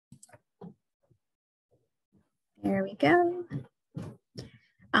There we go.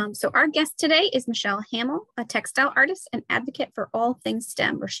 So our guest today is Michelle Hamill, a textile artist and advocate for all things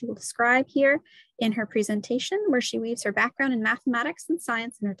STEM, where she will describe here in her presentation where she weaves her background in mathematics and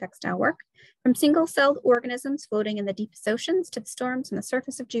science in her textile work. From single-celled organisms floating in the deepest oceans to the storms on the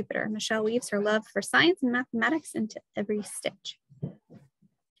surface of Jupiter, Michelle weaves her love for science and mathematics into every stitch.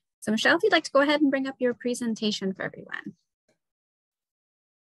 So Michelle, if you'd like to go ahead and bring up your presentation for everyone.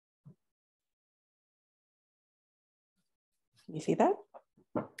 Can you see that?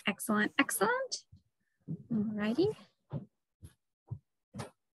 Excellent, excellent. All righty.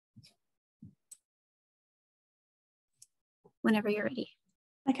 Whenever you're ready.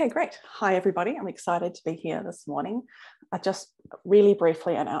 Okay, great. Hi, everybody. I'm excited to be here this morning. Just really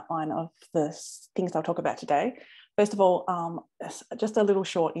briefly an outline of the things I'll talk about today. First of all, just a little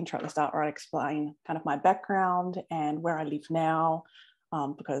short intro at the start where I explain kind of my background and where I live now,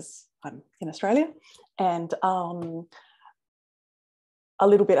 because I'm in Australia, and a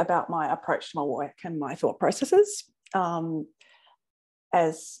little bit about my approach to my work and my thought processes.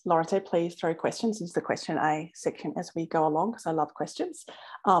 As Lauren said, please throw questions into the question A section as we go along, because I love questions.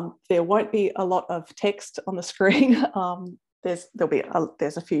 There won't be a lot of text on the screen. There's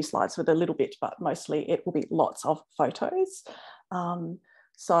a few slides with a little bit, but mostly it will be lots of photos.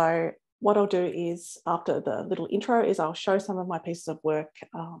 So what I'll do is, after the little intro, is I'll show some of my pieces of work,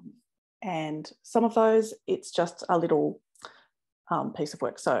 and some of those, it's just a little piece of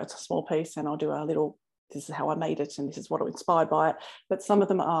work. So it's a small piece, and I'll do a little, this is how I made it and this is what I'm inspired by it. But some of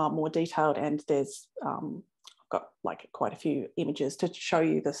them are more detailed, and there's I've got like quite a few images to show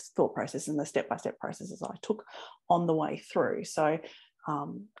you the thought process and the step-by-step processes I took on the way through. So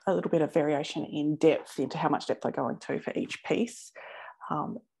a little bit of variation in depth into how much depth I go into for each piece.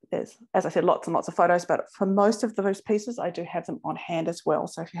 There's, as I said, lots and lots of photos, but for most of those pieces, I do have them on hand as well.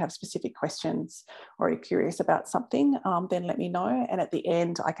 So if you have specific questions or you're curious about something, then let me know. And at the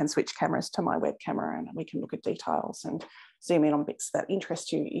end, I can switch cameras to my web camera and we can look at details and zoom in on bits that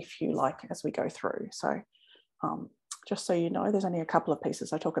interest you if you like as we go through. So just so you know, there's only a couple of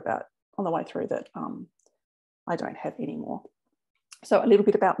pieces I talk about on the way through that I don't have anymore. So a little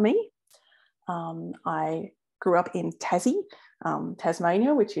bit about me. I grew up in Tassie,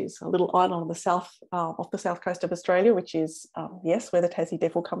 Tasmania, which is a little island on the south, off the south coast of Australia, which is, yes, where the Tassie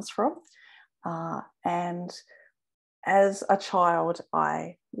Devil comes from. And as a child,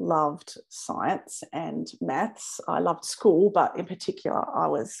 I loved science and maths. I loved school, but in particular, I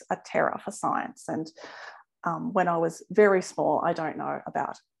was a terror for science. And when I was very small, I don't know,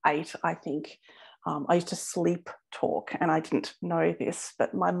 about 8, I think, I used to sleep talk, and I didn't know this,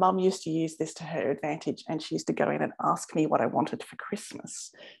 but my mum used to use this to her advantage, and she used to go in and ask me what I wanted for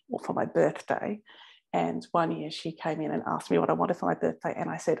Christmas or for my birthday. And one year she came in and asked me what I wanted for my birthday, and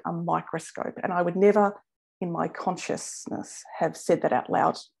I said a microscope. And I would never in my consciousness have said that out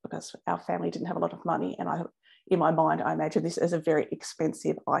loud, because our family didn't have a lot of money, and in my mind I imagined this as a very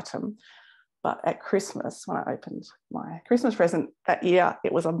expensive item. But at Christmas, when I opened my Christmas present that year,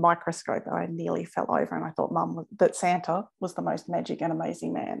 it was a microscope. I nearly fell over, and I thought that Santa was the most magic and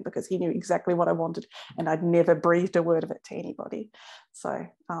amazing man, because he knew exactly what I wanted, and I'd never breathed a word of it to anybody. So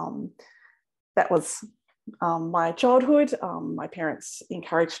that was my childhood. My parents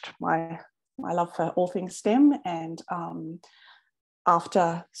encouraged my love for all things STEM, and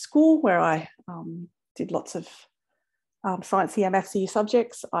after school, where I did lots of sciencey and mathsy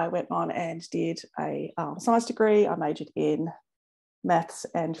subjects, I went on and did a science degree. I majored in maths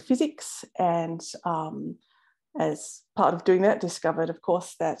and physics, and as part of doing that, discovered, of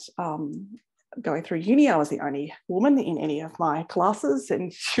course, that going through uni, I was the only woman in any of my classes,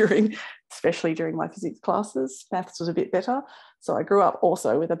 and especially during my physics classes, maths was a bit better. So I grew up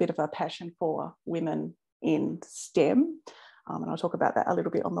also with a bit of a passion for women in STEM, and I'll talk about that a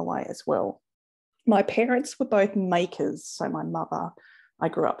little bit on the way as well. My parents were both makers. So my mother, I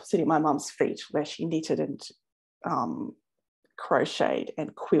grew up sitting at my mum's feet, where she knitted and crocheted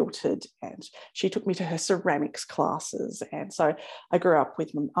and quilted, and she took me to her ceramics classes. And so I grew up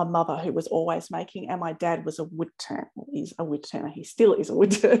with a mother who was always making, and my dad was a wood turner. He's a wood turner. He still is a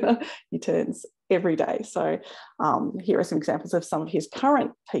wood turner. He turns every day. So here are some examples of some of his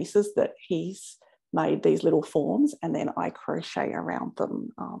current pieces that he's made, these little forms, and then I crochet around them.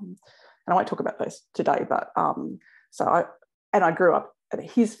 And I won't talk about those today, but I grew up at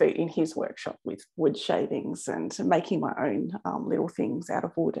his feet in his workshop with wood shavings and making my own little things out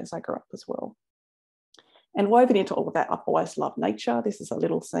of wood as I grew up as well. And woven into all of that, I've always loved nature. This is a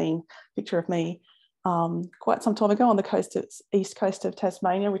little picture of me quite some time ago on the east coast of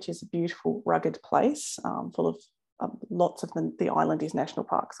Tasmania, which is a beautiful, rugged place full of lots of the island is national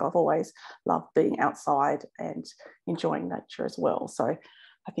park. So I've always loved being outside and enjoying nature as well. So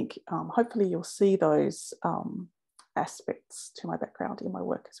I think hopefully you'll see those aspects to my background in my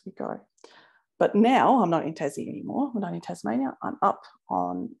work as we go. But now I'm not in Tassie anymore. I'm not in Tasmania. I'm up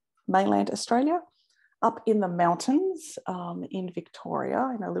on mainland Australia, up in the mountains in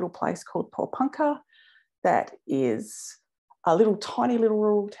Victoria, in a little place called Porpunka. That is a tiny little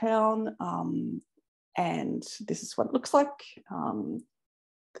rural town. And this is what it looks like.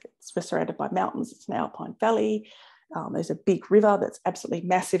 We're surrounded by mountains. It's an alpine valley. There's a big river that's absolutely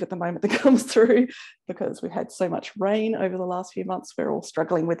massive at the moment that comes through because we've had so much rain over the last few months. We're all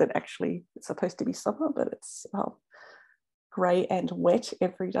struggling with it. Actually, it's supposed to be summer, but it's grey and wet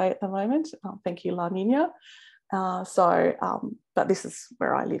every day at the moment. Thank you, La Nina. But this is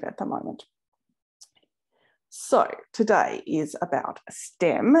where I live at the moment. So today is about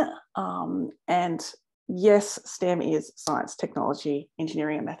STEM, and yes, STEM is science, technology,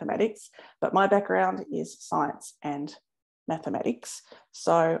 engineering and mathematics, but my background is science and mathematics.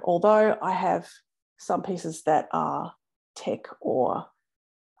 So although I have some pieces that are tech or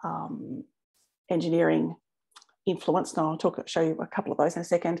engineering influenced, and I'll show you a couple of those in a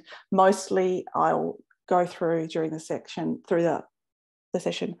second, mostly I'll go through during the session,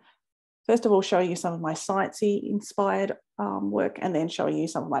 first of all, show you some of my sciencey inspired work, and then show you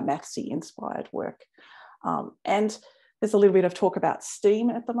some of my mathsy inspired work. And there's a little bit of talk about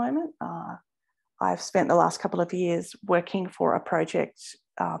STEAM at the moment. I've spent the last couple of years working for a project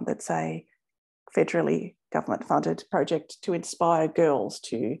that's a federally government funded project to inspire girls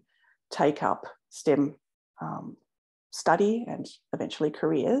to take up STEM study and eventually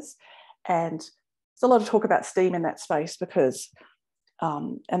careers. And there's a lot of talk about STEAM in that space because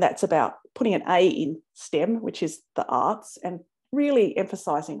and that's about putting an A in STEM, which is the arts, and really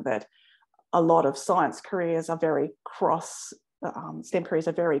emphasising that a lot of science careers are very STEM careers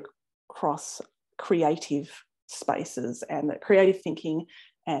are very cross creative spaces, and that creative thinking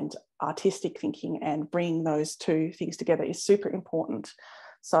and artistic thinking and bringing those two things together is super important.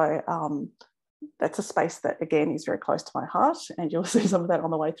 So that's a space that, again, is very close to my heart, and you'll see some of that on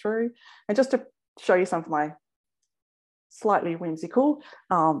the way through. And just to show you some of my slightly whimsical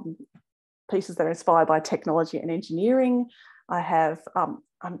pieces that are inspired by technology and engineering.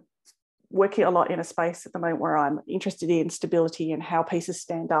 I'm working a lot in a space at the moment where I'm interested in stability and how pieces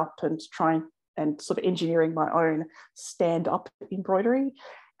stand up, and trying and sort of engineering my own stand-up embroidery.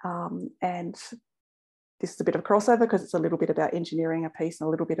 And this is a bit of a crossover because it's a little bit about engineering a piece and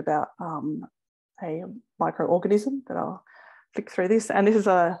a little bit about a microorganism that I'll flick through this. And this is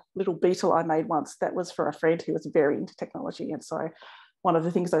a little beetle I made once that was for a friend who was very into technology. And so one of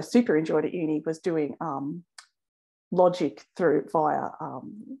the things I super enjoyed at uni was doing logic via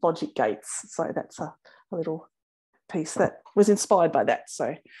logic gates. So that's a little piece that was inspired by that.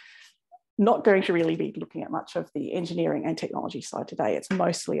 So not going to really be looking at much of the engineering and technology side today. It's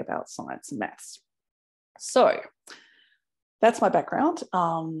mostly about science and maths. So that's my background,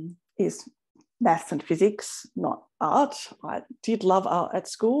 is maths and physics, not art. I did love art at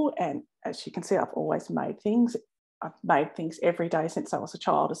school, and as you can see, I've always made things. I've made things every day since I was a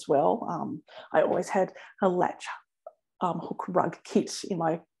child as well. I always had a latch hook rug kit in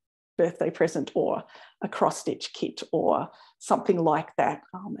my birthday present, or a cross stitch kit, or something like that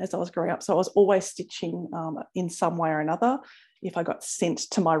as I was growing up. So I was always stitching in some way or another. If I got sent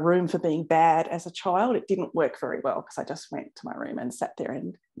to my room for being bad as a child, it didn't work very well because I just went to my room and sat there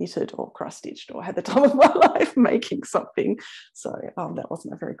and knitted or cross-stitched or had the time of my life making something. So that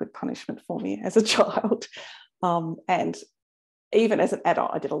wasn't a very good punishment for me as a child. And even as an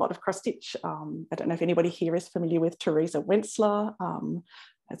adult, I did a lot of cross-stitch. I don't know if anybody here is familiar with Teresa Wentzler.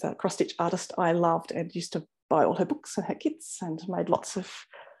 As a cross-stitch artist, I loved and used to buy all her books and her kits and made lots of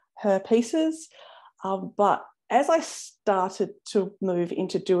her pieces. But as I started to move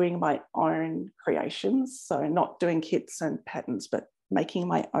into doing my own creations, so not doing kits and patterns, but making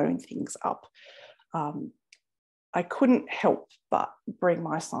my own things up, I couldn't help but bring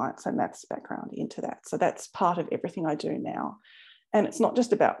my science and maths background into that. So that's part of everything I do now. And it's not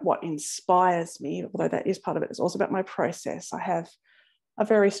just about what inspires me, although that is part of it. It's also about my process. I have a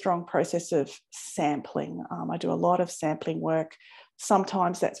very strong process of sampling. I do a lot of sampling work.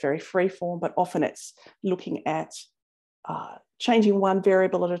 Sometimes that's very free-form, but often it's looking at changing one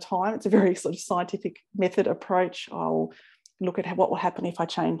variable at a time. It's a very sort of scientific method approach. I'll look at what will happen if I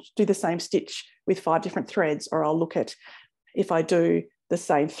do the same stitch with 5 different threads, or I'll look at if I do the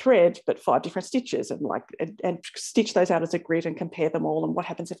same thread but 5 different stitches, and stitch those out as a grid and compare them all, and what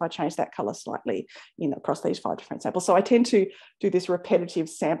happens if I change that colour slightly across these 5 different samples. So I tend to do this repetitive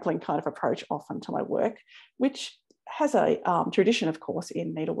sampling kind of approach often to my work, which has a tradition, of course,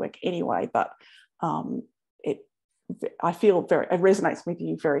 in needlework anyway, but I feel it resonates with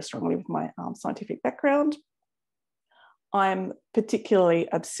you very strongly with my scientific background. I'm particularly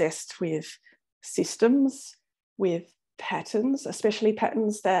obsessed with systems, with patterns, especially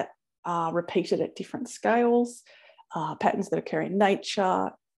patterns that are repeated at different scales, patterns that occur in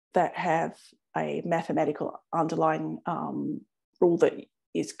nature, that have a mathematical underlying rule that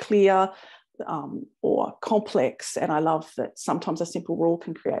is clear or complex. And I love that sometimes a simple rule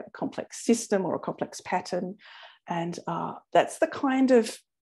can create a complex system or a complex pattern. And that's the kind of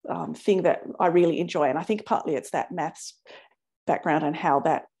thing that I really enjoy. And I think partly it's that maths background and how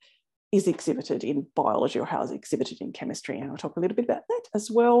that is exhibited in biology or how it's exhibited in chemistry. And I'll talk a little bit about that as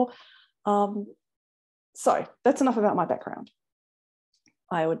well. So that's enough about my background.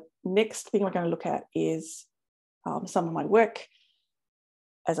 Next thing we're going to look at is some of my work.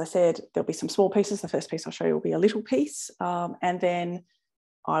 As I said, there'll be some small pieces. The first piece I'll show you will be a little piece. And then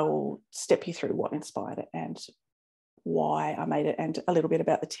I will step you through what inspired it and why I made it and a little bit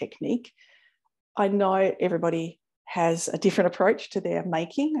about the technique. I know everybody has a different approach to their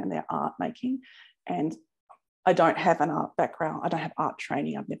making and their art making. And I don't have an art background. I don't have art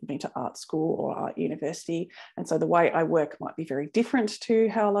training. I've never been to art school or art university. And so the way I work might be very different to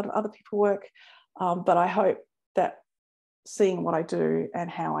how a lot of other people work. But I hope that seeing what I do and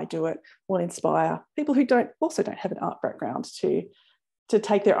how I do it will inspire people who also don't have an art background to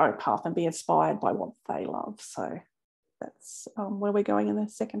take their own path and be inspired by what they love. So that's where we're going in the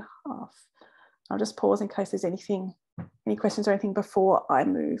second half. I'll just pause in case there's any questions or anything before I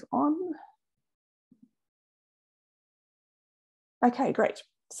move on. Okay, great.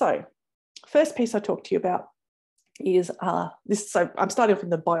 So first piece I talked to you about is this. So I'm starting off in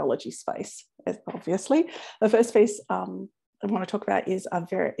the biology space, obviously. The first piece I want to talk about is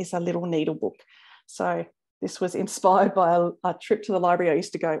a little needle book. So this was inspired by a trip to the library I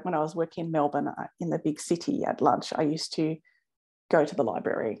used to go when I was working in Melbourne in the big city at lunch. I used to go to the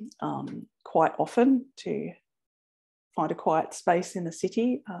library quite often to find a quiet space in the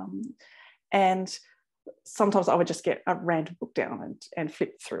city. And sometimes I would just get a random book down and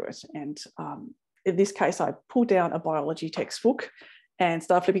flip through it. And in this case, I pulled down a biology textbook and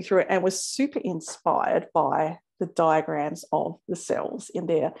started flipping through it and was super inspired by the diagrams of the cells in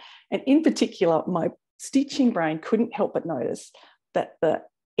there. And in particular, my stitching brain couldn't help but notice that the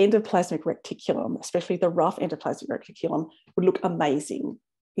endoplasmic reticulum, especially the rough endoplasmic reticulum, would look amazing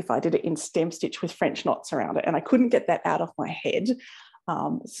if I did it in stem stitch with French knots around it. And I couldn't get that out of my head.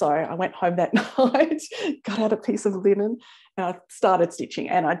 So I went home that night, got out a piece of linen and I started stitching.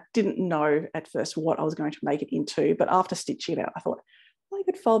 And I didn't know at first what I was going to make it into, but after stitching it out, I thought, well, I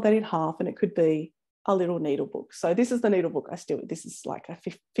could fold that in half and it could be a little needle book. So this is the needle book this is like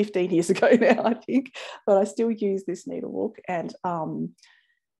 15 years ago now, I think, but I still use this needle book. And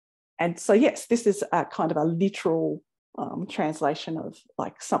so, yes, this is a kind of a literal translation of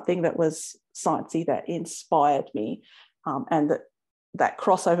like something that was sciencey that inspired me, and that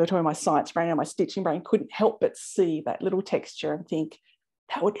crossover between my science brain and my stitching brain couldn't help but see that little texture and think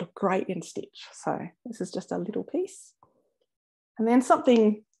that would look great in stitch. So this is just a little piece. And then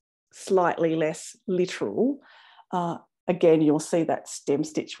something slightly less literal. Again, you'll see that stem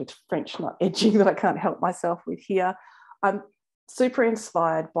stitch with French knot edging that I can't help myself with here. I'm super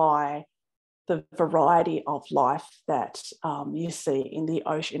inspired by the variety of life that you see in the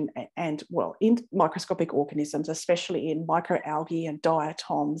ocean and, well, in microscopic organisms, especially in microalgae and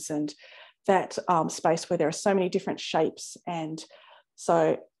diatoms and that space where there are so many different shapes. And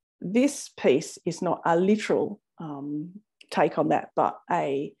so this piece is not a literal take on that, but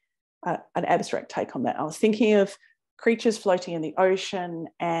an abstract take on that. I was thinking of creatures floating in the ocean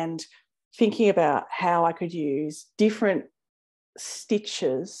and thinking about how I could use different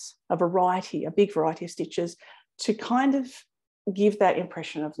stitches, a big variety of stitches, to kind of give that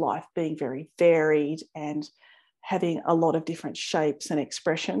impression of life being very varied and having a lot of different shapes and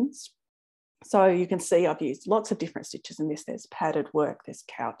expressions. So you can see I've used lots of different stitches in this. There's padded work, there's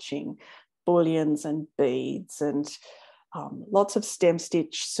couching, bullions and beads, and lots of stem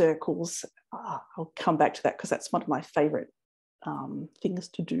stitch circles. I'll come back to that because that's one of my favourite things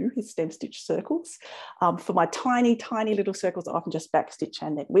to do is stem stitch circles. For my tiny, tiny little circles, I often just back stitch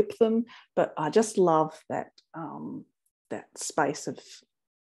and then whip them. But I just love that space of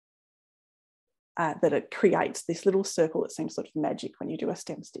that it creates this little circle that seems sort of magic when you do a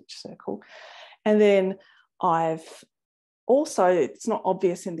stem stitch circle. And then I've also, it's not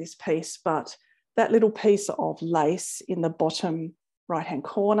obvious in this piece, but that little piece of lace in the bottom right-hand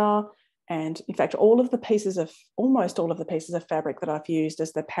corner, and in fact, almost all of the pieces of fabric that I've used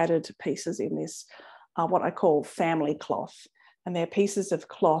as the padded pieces in this are what I call family cloth, and they're pieces of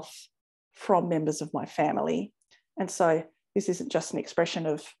cloth from members of my family. And so this isn't just an expression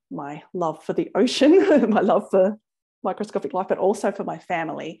of my love for the ocean, my love for microscopic life, but also for my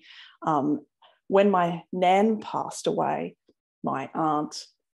family. When my nan passed away, my aunt,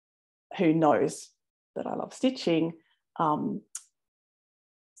 who knows that I love stitching,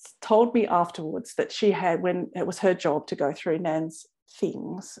 told me afterwards that she had, when it was her job to go through nan's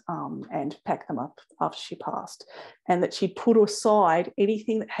things and pack them up after she passed, and that she put aside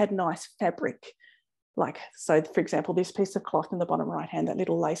anything that had nice fabric. Like, so for example, this piece of cloth in the bottom right hand, that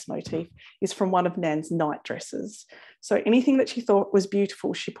little lace motif, is from one of nan's night dresses. So anything that she thought was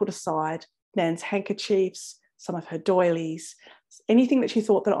beautiful, she put aside. Nan's handkerchiefs, some of her doilies, anything that she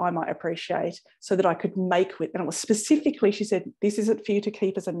thought that I might appreciate, so that I could make with. And it was specifically, she said, this isn't for you to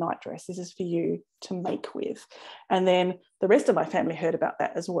keep as a night dress, this is for you to make with. And then the rest of my family heard about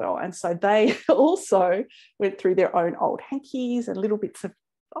that as well. And so they also went through their own old hankies and little bits of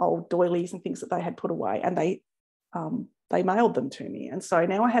old doilies and things that they had put away, and they mailed them to me. And so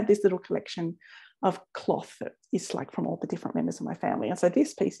now I have this little collection of cloth that is like from all the different members of my family. And so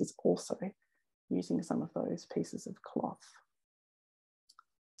this piece is also using some of those pieces of cloth.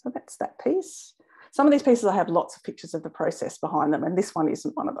 So that's that piece. Some of these pieces I have lots of pictures of the process behind them, and this one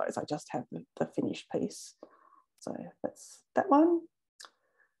isn't one of those. I just have the finished piece. So that's that one.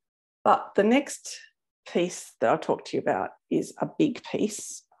 But the next piece that I'll talk to you about is a big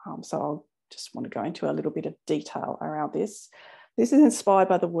piece. So I'll just want to go into a little bit of detail around this. This is inspired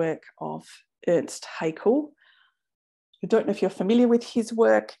by the work of Ernst Haeckel. I don't know if you're familiar with his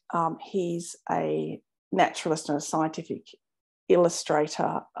work. He's a naturalist and a scientific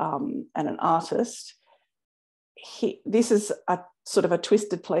illustrator and an artist. This is a sort of a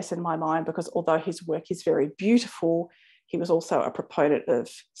twisted place in my mind, because although his work is very beautiful, he was also a proponent of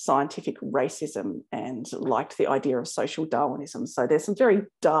scientific racism and liked the idea of social Darwinism. So there's some very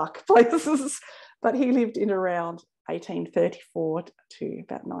dark places, but he lived in around 1834 to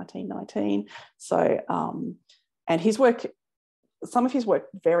about 1919. So, and his work, some of his work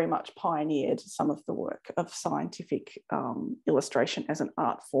very much pioneered some of the work of scientific illustration as an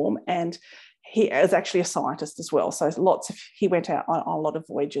art form. And he is actually a scientist as well. So he went out on a lot of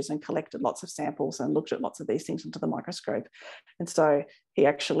voyages and collected lots of samples and looked at lots of these things under the microscope. And so he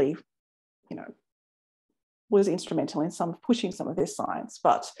actually, was instrumental in pushing some of this science.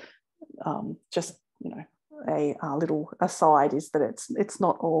 But just, a little aside is that it's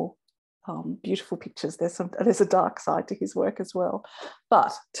not all beautiful pictures. There's a dark side to his work as well.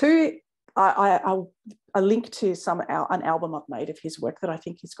 But I link to an album I've made of his work that I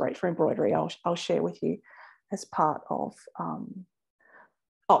think is great for embroidery. I'll share with you as part of.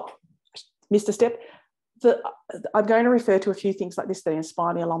 Missed a step. I'm going to refer to a few things like this that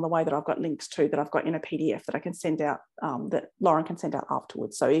inspire me along the way, that I've got links to, that I've got in a PDF that I can send out, that Lauren can send out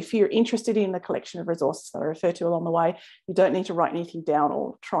afterwards. So if you're interested in the collection of resources that I refer to along the way, you don't need to write anything down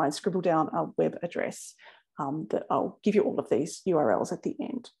or try and scribble down a web address. That I'll give you all of these URLs at the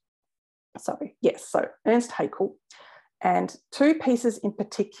end. So yes, so Ernst Haeckel, and two pieces in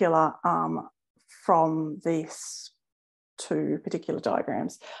particular from these two particular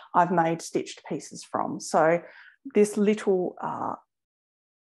diagrams I've made stitched pieces from. So this little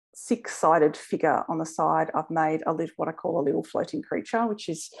six-sided figure on the side, I've made what I call a little floating creature, which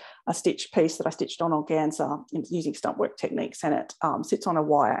is a stitched piece that I stitched on organza using stump work techniques, and it sits on a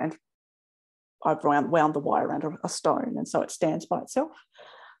wire, and I've wound the wire around a stone, and so it stands by itself.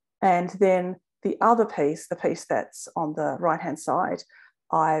 And then the other piece, the piece that's on the right-hand side,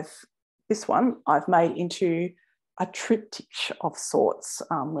 I've made into a triptych of sorts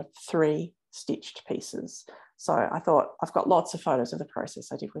with 3 stitched pieces. So I thought, I've got lots of photos of the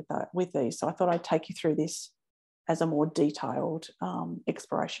process I did with these. So I thought I'd take you through this as a more detailed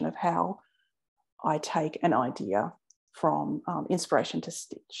exploration of how I take an idea from inspiration to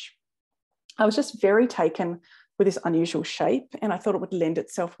stitch. I was just very taken with this unusual shape, and I thought it would lend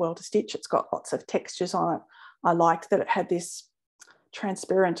itself well to stitch. It's got lots of textures on it. I liked that it had this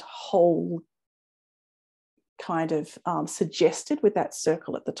transparent hole kind of suggested with that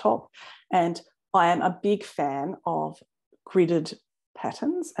circle at the top. And I am a big fan of gridded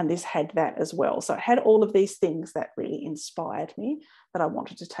patterns, and this had that as well. So it had all of these things that really inspired me that I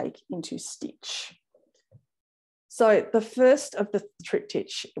wanted to take into stitch. So the first of the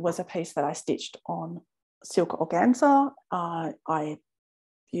triptych was a piece that I stitched on silk organza. I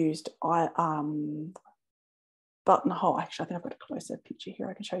used buttonhole. Actually, I think I've got a closer picture here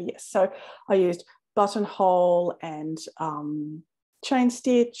I can show you. Yes, so I used buttonhole and chain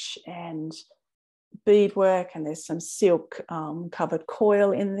stitch and beadwork, and there's some silk covered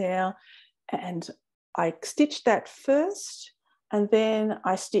coil in there. And I stitched that first, and then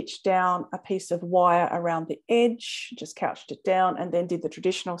I stitched down a piece of wire around the edge, just couched it down, and then did the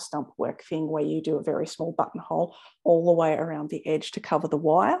traditional stump work thing where you do a very small buttonhole all the way around the edge to cover the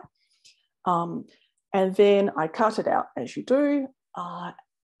wire. And then I cut it out as you do,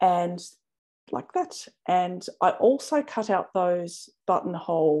 and like that. And I also cut out those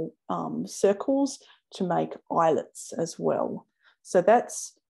buttonhole circles to make eyelets as well. So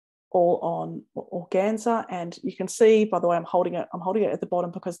that's all on organza, and you can see, by the way, I'm holding it at the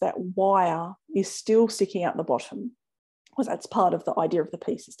bottom because that wire is still sticking out the bottom, because that's part of the idea of the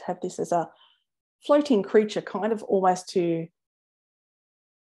piece, is to have this as a floating creature, kind of almost to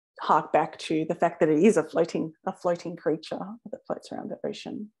hark back to the fact that it is a floating creature that floats around the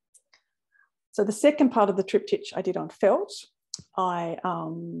ocean. So the second part of the triptych I did on felt. I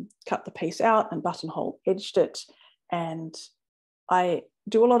cut the piece out and buttonhole edged it, and I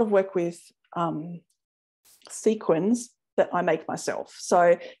do a lot of work with sequins that I make myself.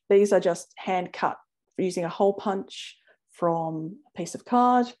 So these are just hand cut using a hole punch from a piece of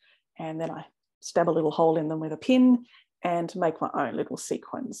card, and then I stab a little hole in them with a pin and make my own little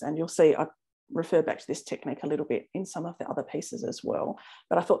sequins. And you'll see I refer back to this technique a little bit in some of the other pieces as well.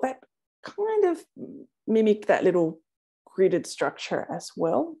 But I thought that kind of mimicked that little gridded structure as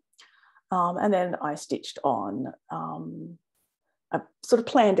well. And then I stitched on, I sort of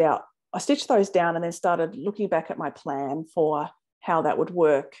planned out, I stitched those down and then started looking back at my plan for how that would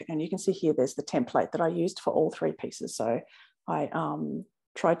work. And you can see here, there's the template that I used for all three pieces. So I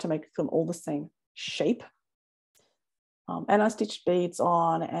tried to make them all the same shape. And I stitched beads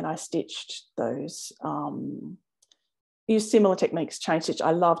on, and I stitched those, use similar techniques, chain stitch.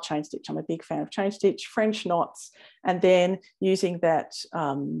 I love chain stitch. I'm a big fan of chain stitch, French knots, and then using that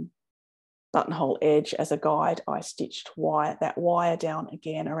buttonhole edge as a guide, I stitched that wire down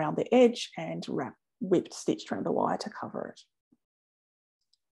again around the edge and stitched around the wire to cover it.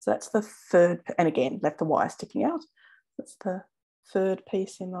 So that's the third, and again, left the wire sticking out. That's the third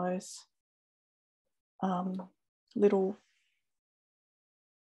piece in those little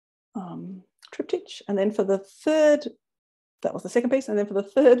triptych. And then for the third, that was the second piece. And then for the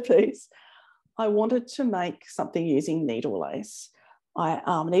third piece, I wanted to make something using needle lace.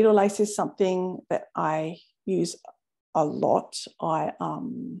 Needle lace is something that I use a lot. I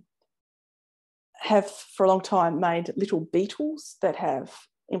have for a long time made little beetles that have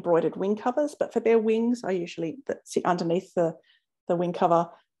embroidered wing covers, but for their wings, I usually sit underneath the wing cover.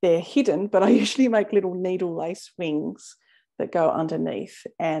 They're hidden, but I usually make little needle lace wings that go underneath.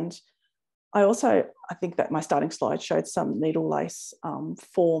 And I think that my starting slide showed some needle lace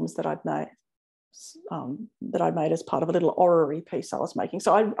forms that I'd made as part of a little orrery piece I was making.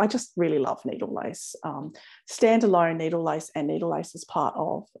 So I just really love needle lace, standalone needle lace and needle lace as part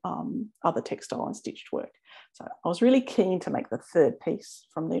of other textile and stitched work. So I was really keen to make the third piece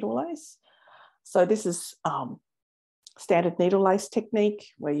from needle lace. So this is standard needle lace technique,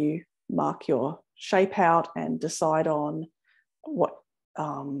 where you mark your shape out and decide on what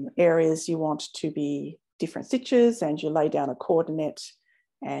areas you want to be different stitches, and you lay down a coordinate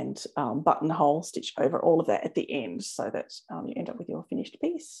and buttonhole stitch over all of that at the end, so that you end up with your finished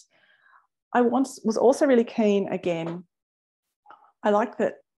piece. I was also really keen, again, I like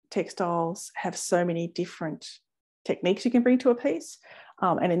that textiles have so many different techniques you can bring to a piece.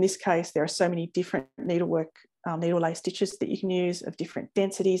 And in this case, there are so many different needle lace stitches that you can use of different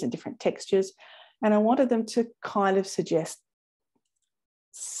densities and different textures. And I wanted them to kind of suggest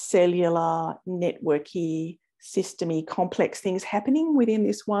cellular, networky, systemy, complex things happening within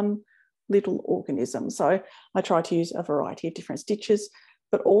this one little organism. So I tried to use a variety of different stitches,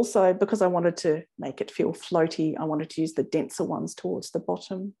 but also because I wanted to make it feel floaty, I wanted to use the denser ones towards the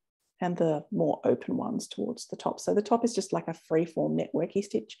bottom and the more open ones towards the top. So the top is just like a free-form networky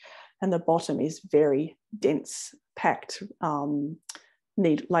stitch, and the bottom is very dense, packed,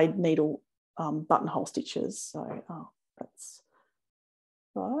 laid needle buttonhole stitches. So that's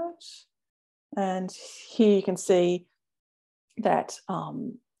right. And here you can see that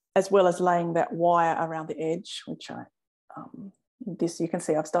as well as laying that wire around the edge, which you can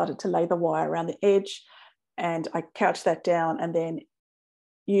see I've started to lay the wire around the edge, and I couch that down, and then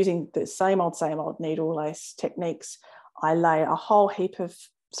using the same old needle lace techniques, I lay a whole heap of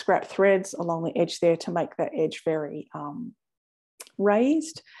scrap threads along the edge there to make that edge very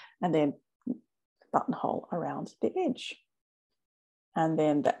raised, and then buttonhole around the edge. And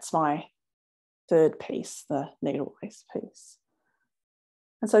then that's my third piece, the needle lace piece.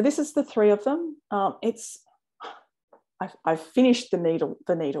 And so this is the three of them. I've finished the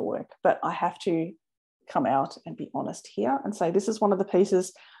needlework, but I have to come out and be honest here and say this is one of the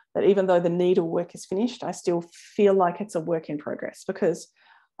pieces that even though the needlework is finished, I still feel like it's a work in progress because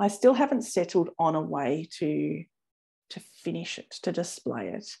I still haven't settled on a way to finish it, to display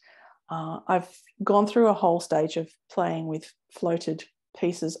it. I've gone through a whole stage of playing with floated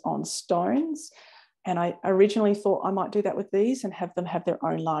pieces on stones, and I originally thought I might do that with these and have them have their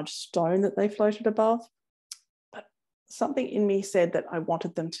own large stone that they floated above. But something in me said that I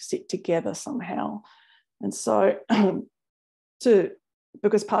wanted them to sit together somehow. And so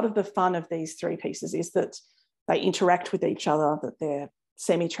because part of the fun of these three pieces is that they interact with each other, that they're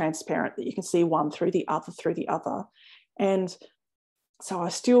semi-transparent, that you can see one through the other. And so I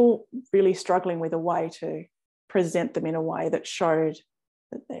was still really struggling with a way to present them in a way that showed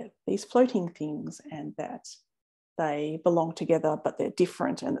that they're these floating things and that they belong together, but they're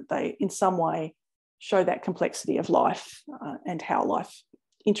different, and that they in some way show that complexity of life and how life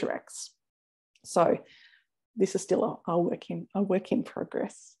interacts. So this is still a work in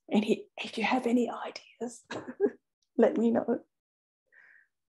progress. And if you have any ideas, let me know.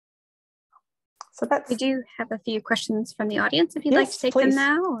 So We do have a few questions from the audience if you'd like to take please. them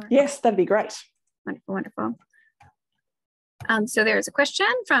now. Or... Yes, that'd be great. Wonderful, wonderful. So there's a question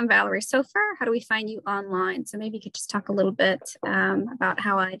from Valerie Sofer. How do we find you online? So maybe you could just talk a little bit about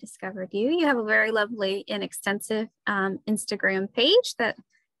how I discovered you. You have a very lovely and extensive Instagram page that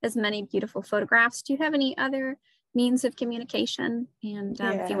has many beautiful photographs. Do you have any other means of communication? And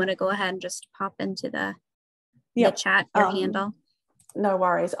if you want to go ahead and just pop into the chat, your handle. No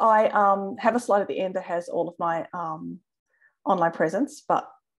worries. I have a slide at the end that has all of my online presence, but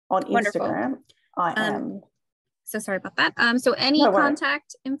on Instagram, I am. So sorry about that. So any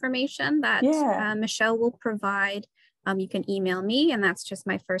contact information that Michelle will provide, you can email me, and that's just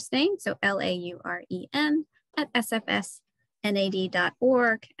my first name. So LAUREN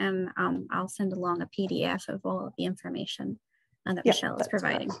 @SFSNAD.org. And I'll send along a PDF of all of the information that Michelle is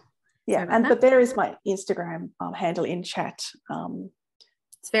providing. Great. Yeah, but there is my Instagram handle in chat.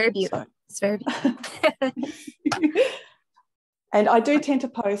 It's very beautiful. So. It's very beautiful. And I do tend to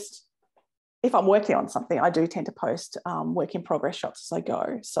post, if I'm working on something, I do tend to post work in progress shots as I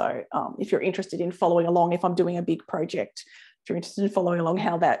go. So if you're interested in following along, if I'm doing a big project, if you're interested in following along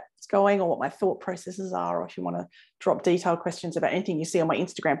how that's going or what my thought processes are, or if you want to drop detailed questions about anything you see on my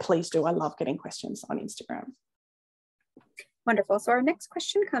Instagram, please do. I love getting questions on Instagram. Wonderful. So our next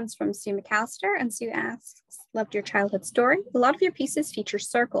question comes from Sue McAllister, and Sue asks, loved your childhood story. A lot of your pieces feature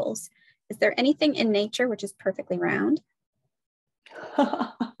circles. Is there anything in nature which is perfectly round?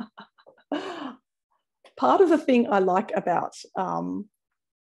 Part of the thing I like about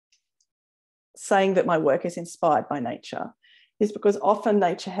saying that my work is inspired by nature is because often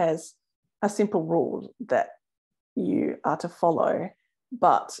nature has a simple rule that you are to follow,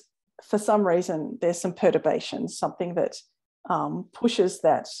 but for some reason there's some perturbation, something that pushes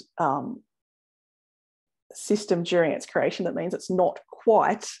that system during its creation that means it's not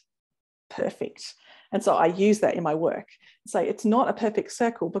quite perfect. And so I use that in my work. So it's not a perfect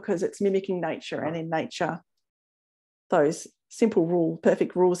circle because it's mimicking nature, and in nature those simple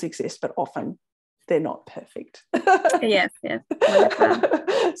perfect rules exist, but often they're not perfect. Yes.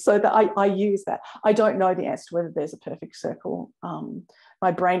 So that I use that. I don't know the answer to whether there's a perfect circle.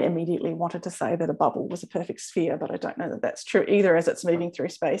 My brain immediately wanted to say that a bubble was a perfect sphere, but I don't know that that's true either, as it's moving through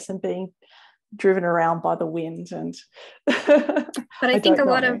space and being driven around by the wind. And but I think a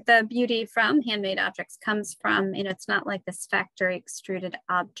lot of the beauty from handmade objects comes from, it's not like this factory extruded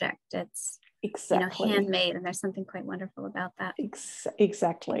object. It's handmade, and there's something quite wonderful about that.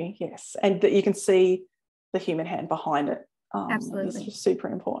 Exactly, yes. And that you can see the human hand behind it. Absolutely. It's super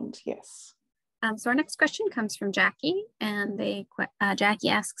important, yes. So our next question comes from Jackie, and Jackie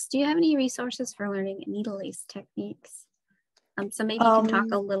asks, do you have any resources for learning needle lace techniques? So maybe you can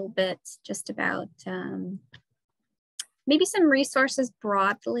talk a little bit just about maybe some resources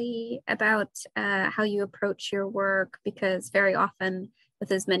broadly about how you approach your work, because very often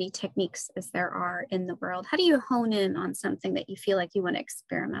with as many techniques as there are in the world, how do you hone in on something that you feel like you want to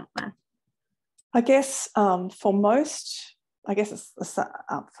experiment with? I guess for most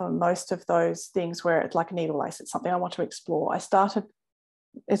of those things where it's like a needle lace, it's something I want to explore.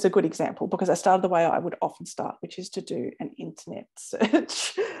 It's a good example because I started the way I would often start, which is to do an internet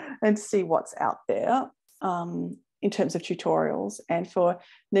search and see what's out there in terms of tutorials. And for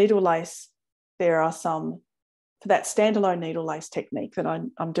needle lace, there are some, for that standalone needle lace technique that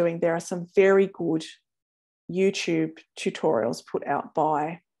I'm doing, there are some very good YouTube tutorials put out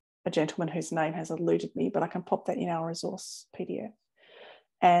by a gentleman whose name has eluded me, but I can pop that in our resource PDF.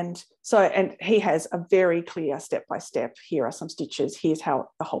 And he has a very clear step-by-step, here are some stitches, here's how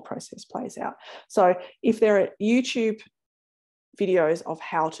the whole process plays out. So if there are YouTube videos of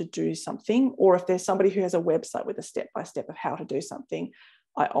how to do something, or if there's somebody who has a website with a step-by-step of how to do something,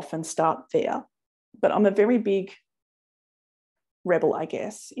 I often start there. But I'm a very big rebel, I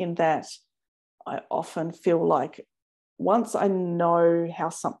guess, in that I often feel like once I know how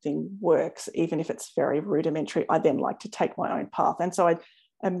something works, even if it's very rudimentary, I then like to take my own path. And so I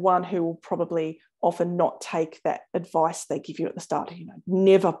am one who will probably often not take that advice they give you at the start,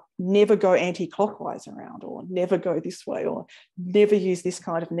 never go anti-clockwise around, or never go this way, or never use this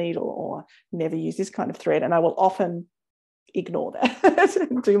kind of needle, or never use this kind of thread. And I will often ignore that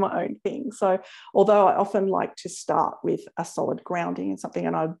and do my own thing. So although I often like to start with a solid grounding in something,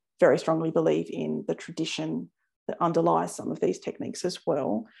 and I very strongly believe in the tradition that underlies some of these techniques as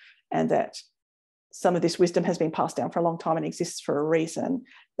well, and that some of this wisdom has been passed down for a long time and exists for a reason,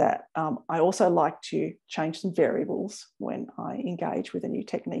 that I also like to change some variables when I engage with a new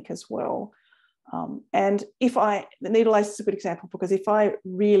technique as well. And the needle lace is a good example, because if I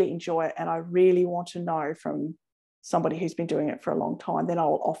really enjoy it and I really want to know from somebody who's been doing it for a long time, then I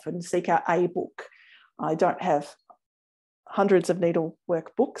will often seek out a book. I don't have hundreds of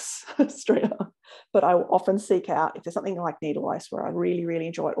needlework books straight up, but I will often seek out, if there's something like needle lace where I really, really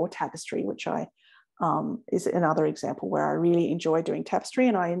enjoy it, or tapestry, which is another example where I really enjoy doing tapestry,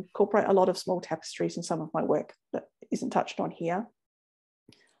 and I incorporate a lot of small tapestries in some of my work that isn't touched on here.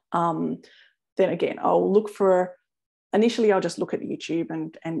 Then again, initially I'll just look at YouTube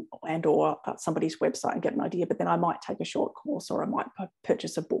and or somebody's website and get an idea, but then I might take a short course, or I might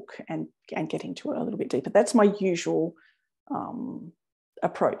purchase a book and get into it a little bit deeper. That's my usual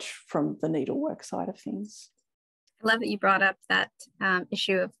approach from the needlework side of things. I love that you brought up that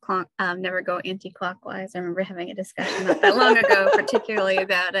issue of never go anti-clockwise. I remember having a discussion not that long ago, particularly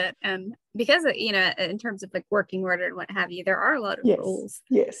about it. And because, in terms of like working order and what have you, there are a lot of rules.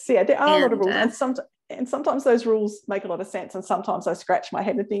 Yes, yeah, there are a lot of rules. And sometimes those rules make a lot of sense. And sometimes I scratch my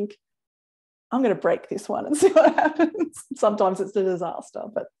head and think, I'm going to break this one and see what happens. Sometimes it's a disaster,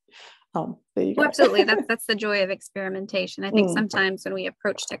 but there you go. Well, absolutely. That's the joy of experimentation. I think sometimes when we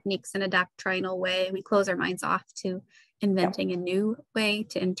approach techniques in a doctrinal way, we close our minds off to inventing a new way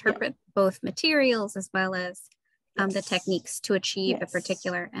to interpret both materials as well as the techniques to achieve a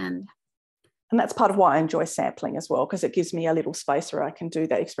particular end. And that's part of why I enjoy sampling as well, because it gives me a little space where I can do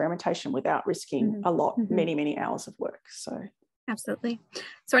that experimentation without risking many hours of work. So absolutely.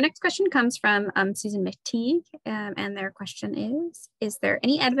 So our next question comes from Susan McTeague, and their question is there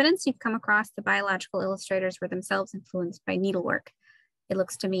any evidence you've come across the biological illustrators were themselves influenced by needlework? It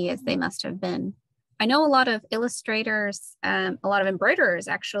looks to me as they must have been. I know a lot of illustrators, a lot of embroiderers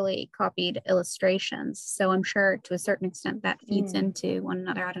actually copied illustrations. So I'm sure to a certain extent that feeds into one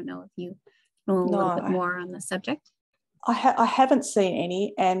another. I don't know if you know a little bit more on the subject. I haven't seen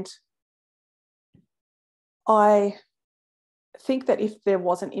any, and I think that if there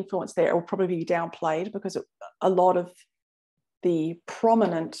was an influence there, it will probably be downplayed, because a lot of the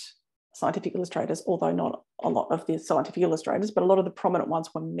prominent scientific illustrators, although not a lot of the scientific illustrators, but a lot of the prominent ones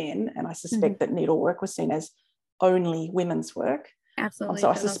were men, and I suspect that needlework was seen as only women's work. Absolutely. So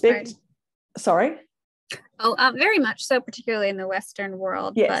I suspect, sorry? Oh, very much so, particularly in the Western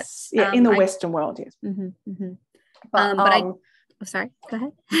world. Yes, but, in the Western world, yes. Sorry, go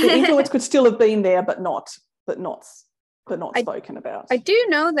ahead. The influence could still have been there, but not spoken about. I do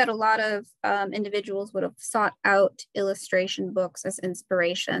know that a lot of individuals would have sought out illustration books as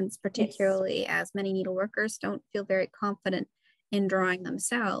inspirations, particularly as many needleworkers don't feel very confident in drawing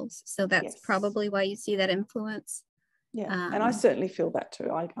themselves. So that's probably why you see that influence. Yeah, and I certainly feel that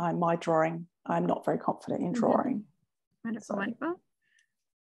too. My drawing, I'm not very confident in drawing. Wonderful.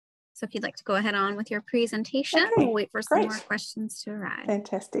 So if you'd like to go ahead on with your presentation, we'll wait for some more questions to arrive.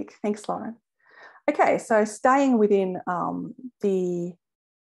 Fantastic. Thanks, Lauren. Okay, so staying within flipping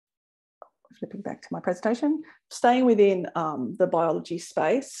back to my presentation, staying within the biology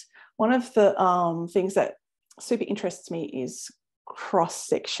space, one of the things that super interests me is cross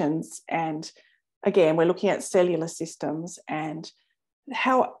sections. And again, we're looking at cellular systems and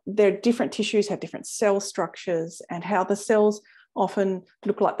how their different tissues have different cell structures, and how the cells often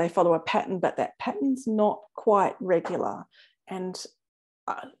look like they follow a pattern, but that pattern's not quite regular. And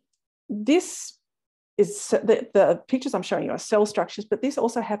this is the pictures I'm showing you are cell structures, but this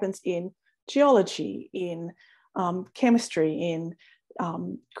also happens in geology, in chemistry, in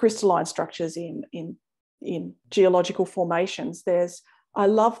crystalline structures, in geological formations. I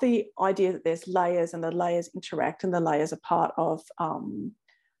love the idea that there's layers, and the layers interact, and the layers are part of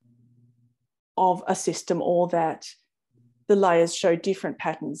a system, or that the layers show different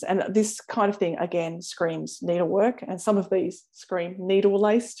patterns. And this kind of thing, again, screams needlework, and some of these scream needle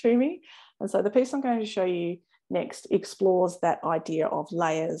lace to me. And so the piece I'm going to show you next explores that idea of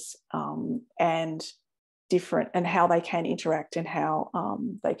layers and how they can interact and how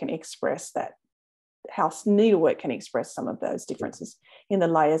they can express that, how needlework can express some of those differences in the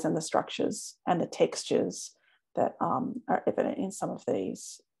layers and the structures and the textures that are evident in some of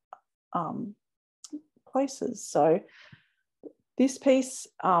these places. So this piece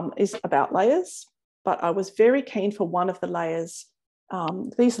is about layers, but I was very keen for one of the layers,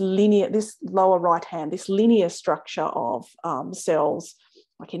 this lower right hand, this linear structure of cells,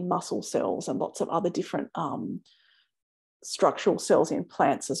 like in muscle cells and lots of other different structural cells in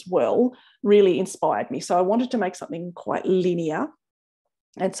plants as well, really inspired me. So I wanted to make something quite linear.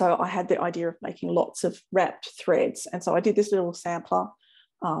 And so I had the idea of making lots of wrapped threads. And so I did this little sampler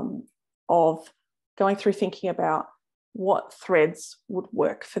of going through thinking about what threads would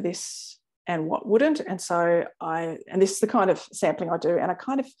work for this and what wouldn't. And so and this is the kind of sampling I do. And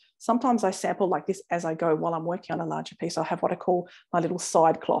sometimes I sample like this as I go while I'm working on a larger piece. I have what I call my little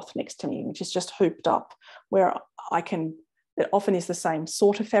side cloth next to me, which is just hooped up, where it often is the same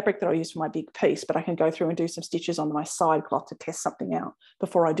sort of fabric that I use for my big piece, but I can go through and do some stitches on my side cloth to test something out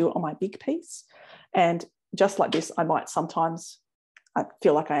before I do it on my big piece. And just like this, I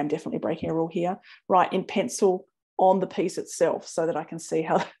feel like I am definitely breaking a rule here, write in pencil on the piece itself so that I can see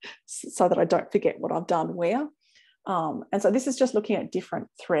so that I don't forget what I've done where. And so this is just looking at different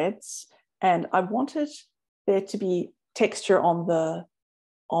threads, and I wanted there to be texture on the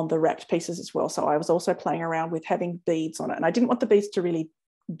wrapped pieces as well. So I was also playing around with having beads on it, and I didn't want the beads to really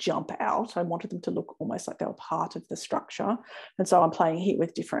jump out. I wanted them to look almost like they were part of the structure. And so I'm playing here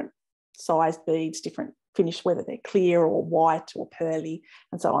with different sized beads, different finish, whether they're clear or white or pearly.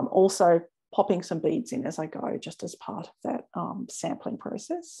 And so I'm also popping some beads in as I go, just as part of that sampling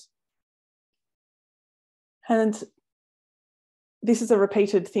process. And this is a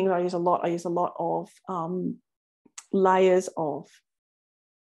repeated thing that I use a lot. I use a lot of layers of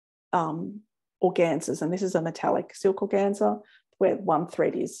organzas, and this is a metallic silk organza where one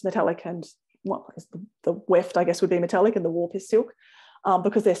thread is metallic and the weft, I guess, would be metallic and the warp is silk,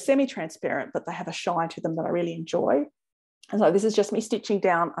 because they're semi-transparent, but they have a shine to them that I really enjoy. And so this is just me stitching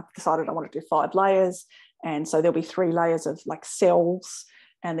down. I've decided I want to do 5 layers, and so there'll be 3 layers of like cells,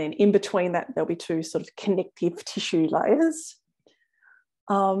 and then in between that there'll be 2 sort of connective tissue layers.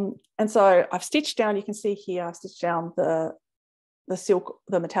 And so I've stitched down, you can see here, I've stitched down the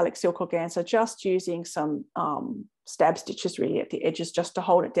metallic silk organza, just using some stab stitches really at the edges just to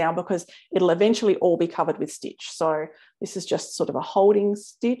hold it down, because it'll eventually all be covered with stitch. So this is just sort of a holding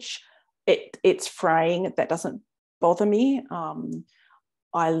stitch. It's fraying, that doesn't bother me.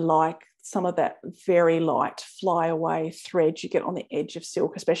 I like some of that very light flyaway thread you get on the edge of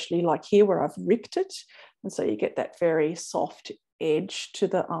silk, especially like here where I've ripped it. And so you get that very soft edge to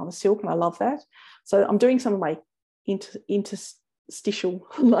the silk, and I love that. So I'm doing some of my interstitial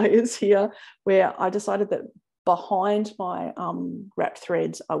layers here, where I decided that behind my wrapped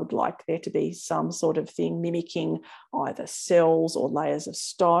threads, I would like there to be some sort of thing mimicking either cells or layers of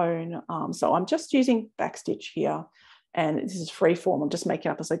stone. So I'm just using backstitch here, and this is free form. I'm just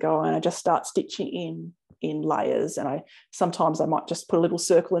making up as I go, and I just start stitching in layers. And sometimes I might just put a little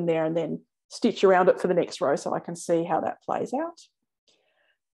circle in there and then stitch around it for the next row so I can see how that plays out.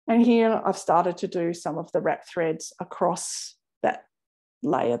 And here I've started to do some of the wrap threads across that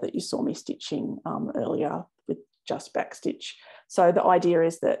layer that you saw me stitching earlier with just backstitch. So the idea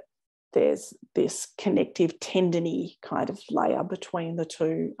is that there's this connective tendony kind of layer between the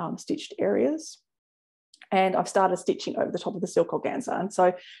 2 stitched areas. And I've started stitching over the top of the silk organza. And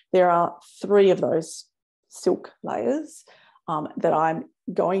so there are 3 of those silk layers that I'm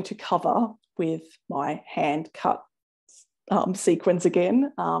going to cover with my hand cut sequins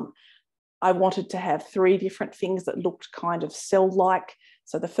again. I wanted to have 3 different things that looked kind of cell-like.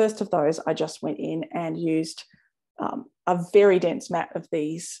 So the first of those, I just went in and used a very dense mat of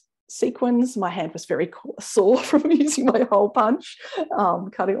these sequins. My hand was very sore from using my hole punch,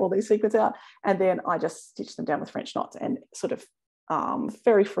 cutting all these sequins out. And then I just stitched them down with French knots and sort of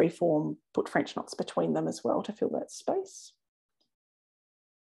very free form, put French knots between them as well to fill that space.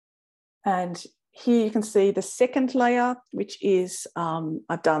 And here you can see the second layer, which is,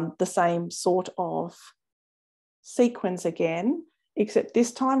 I've done the same sort of sequins again, except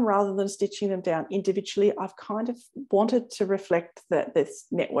this time, rather than stitching them down individually, I've kind of wanted to reflect that this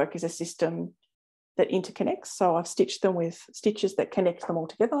network is a system that interconnects. So I've stitched them with stitches that connect them all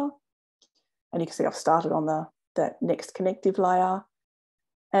together. And you can see I've started on that next connective layer.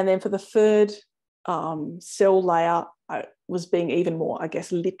 And then for the third cell layer, I was being even more, I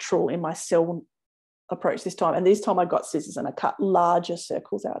guess, literal in my cell approach this time. And this time I got scissors and I cut larger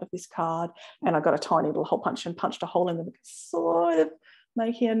circles out of this card, and I got a tiny little hole punch and punched a hole in them, sort of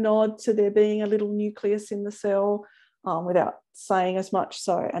making a nod to there being a little nucleus in the cell without saying as much.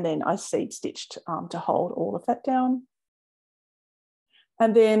 So, and then I seed stitched to hold all of that down.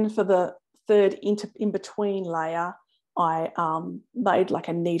 And then for the third in between layer, I made like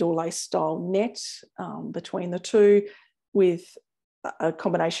a needle lace style net between the two with a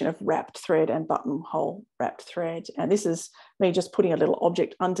combination of wrapped thread and buttonhole wrapped thread. And this is me just putting a little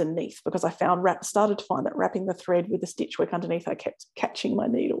object underneath, because I started to find that wrapping the thread with the stitch work underneath, I kept catching my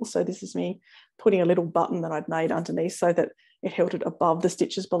needle. So this is me putting a little button that I'd made underneath so that it held it above the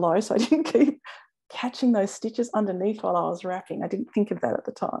stitches below, so I didn't keep catching those stitches underneath while I was wrapping. I didn't think of that at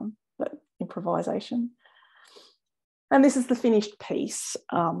the time, but improvisation. And this is the finished piece.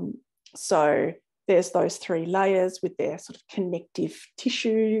 So there's those 3 layers with their sort of connective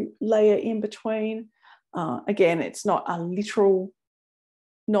tissue layer in between. Again, it's not a literal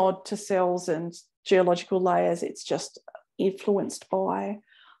nod to cells and geological layers, it's just influenced by.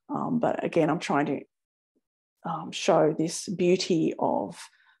 But again, I'm trying to show this beauty of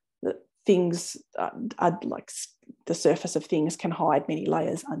the things, like the surface of things can hide many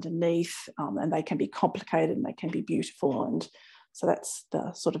layers underneath, and they can be complicated and they can be beautiful. And so that's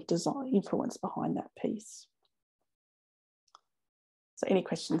the sort of design influence behind that piece. So any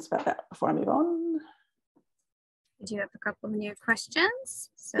questions about that before I move on? We do have a couple of new questions.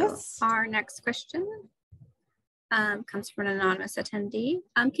 So yes. Our next question comes from an anonymous attendee.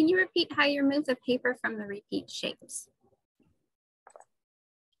 Can you repeat how you remove the paper from the repeat shapes?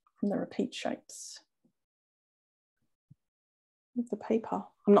 From the repeat shapes with the paper.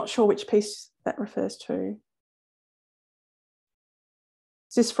 I'm not sure which piece that refers to.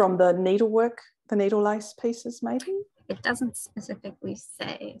 Is this from the needlework, the needle lace pieces maybe? It doesn't specifically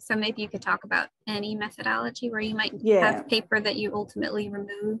say. So maybe you could talk about any methodology where you might have paper that you ultimately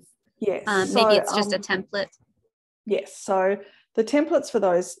remove. Yes. Maybe it's just a template. Yes. So the templates for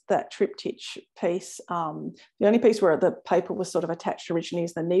that triptych piece, the only piece where the paper was sort of attached originally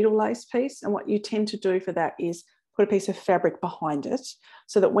is the needle lace piece. And what you tend to do for that is put a piece of fabric behind it,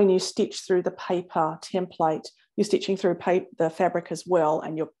 so that when you stitch through the paper template, you're stitching through the fabric as well,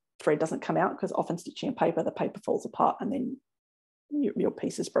 and your thread doesn't come out, because often stitching a paper, the paper falls apart and then your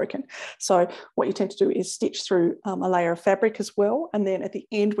piece is broken. So what you tend to do is stitch through a layer of fabric as well, and then at the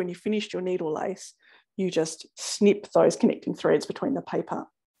end, when you finished your needle lace, you just snip those connecting threads between the paper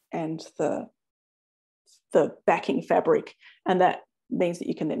and the backing fabric, and that means that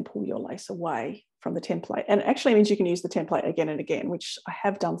you can then pull your lace away from the template. And it actually means you can use the template again and again, which I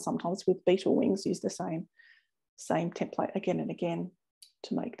have done sometimes with beetle wings, use the same template again and again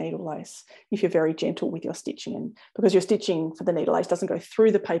to make needle lace, if you're very gentle with your stitching. And because your stitching for the needle lace doesn't go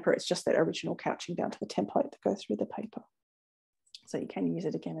through the paper, it's just that original couching down to the template that goes through the paper. So you can use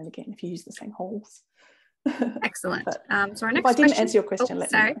it again and again if you use the same holes. Excellent. So our next if I didn't answer your question,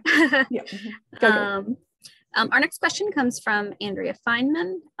 let me know. Yeah. Go. Our next question comes from Andrea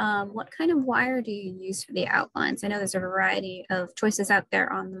Feynman. What kind of wire do you use for the outlines? I know there's a variety of choices out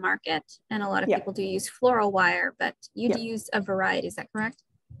there on the market, and a lot of people do use floral wire, but you do use a variety, is that correct?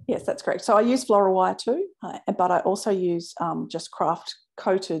 Yes, that's correct. So I use floral wire too, but I also use just craft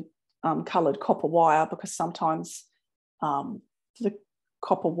coated coloured copper wire, because sometimes the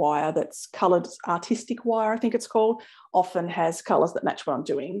copper wire that's coloured artistic wire, I think it's called, often has colours that match what I'm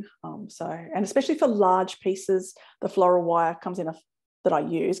doing. And especially for large pieces, the floral wire comes in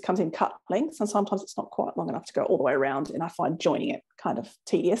cut lengths, and sometimes it's not quite long enough to go all the way around, and I find joining it kind of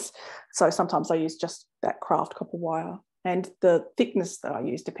tedious. So sometimes I use just that craft copper wire, and the thickness that I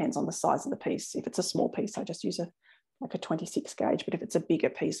use depends on the size of the piece. If it's a small piece, I just use like a 26 gauge, but if it's a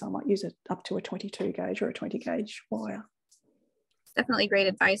bigger piece, I might use it up to a 22 gauge or a 20 gauge wire. Definitely great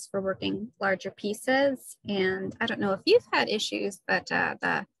advice for working larger pieces. And I don't know if you've had issues, but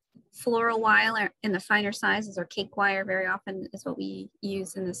the floral wire in the finer sizes, or cake wire very often is what we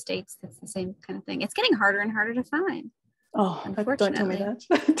use in the States. That's the same kind of thing. It's getting harder and harder to find. Oh, don't tell me that.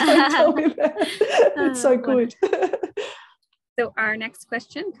 Don't tell me that. It's so good. So our next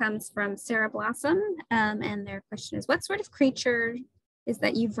question comes from Sarah Blossom, and their question is, what sort of creature is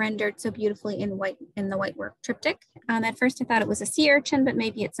that you've rendered so beautifully in the white work triptych? At first I thought it was a sea urchin, but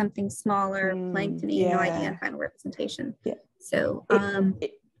maybe it's something smaller, planktony, no idea on final representation. Yeah. So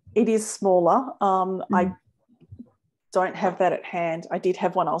it is smaller. I don't have that at hand. I did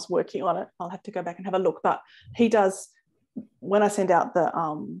have one, I was working on it. I'll have to go back and have a look, but he does, when I send out the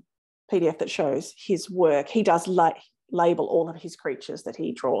PDF that shows his work, he does label all of his creatures that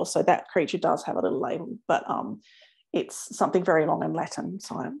he draws. So that creature does have a little label, but it's something very long in Latin,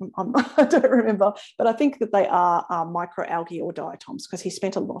 so I don't remember, but I think that they are microalgae or diatoms, because he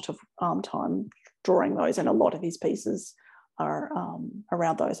spent a lot of time drawing those, and a lot of his pieces are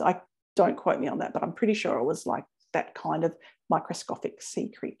around those. I don't quote me on that, but I'm pretty sure it was like that kind of microscopic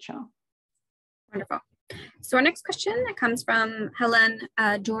sea creature. Wonderful. So our next question comes from Helen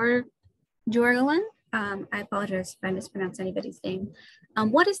Jorgelin. I apologize if I mispronounce anybody's name.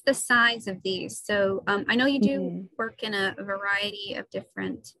 What is the size of these? So I know you do work in a variety of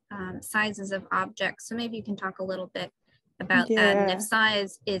different sizes of objects. So maybe you can talk a little bit about that, and if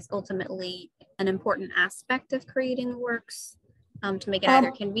size is ultimately an important aspect of creating the works to make it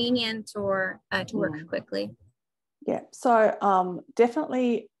either convenient or to work quickly. Yeah, so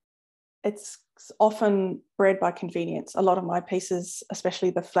definitely it's often bred by convenience. A lot of my pieces,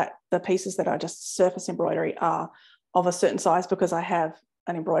 especially the pieces that are just surface embroidery, are of a certain size because I have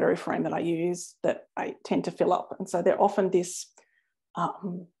an embroidery frame that I use that I tend to fill up. And so they're often this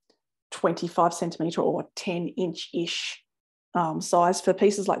 25 centimetre or 10-inch-ish size. For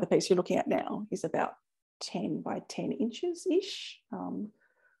pieces like the piece you're looking at now is about 10 by 10 inches-ish.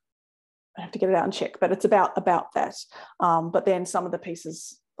 I have to get it out and check, but it's about that. But then some of the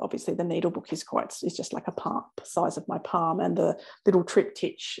pieces, obviously the needle book is just like a palm size of my palm, and the little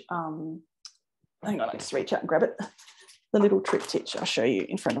triptych, hang on, I just reach out and grab it. The little triptych I'll show you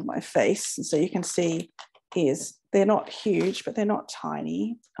in front of my face. And so you can see they're not huge, but they're not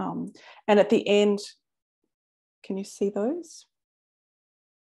tiny. And at the end, can you see those?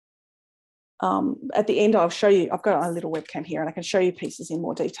 At the end, I'll show you, I've got a little webcam here and I can show you pieces in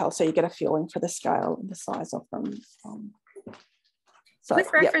more detail so you get a feeling for the scale and the size of them. So,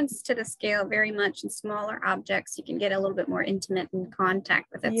 with reference to the scale, very much in smaller objects, you can get a little bit more intimate in contact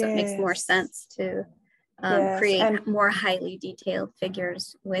with it. So it makes more sense to create more highly detailed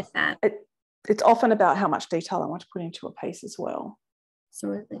figures with that. It's often about how much detail I want to put into a piece as well.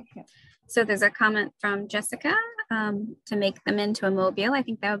 Absolutely. Yeah. So there's a comment from Jessica to make them into a mobile. I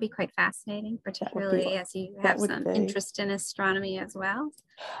think that would be quite fascinating, particularly as you have some interest in astronomy as well.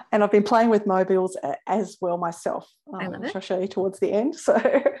 And I've been playing with mobiles as well myself, I love which I'll show you towards the end. So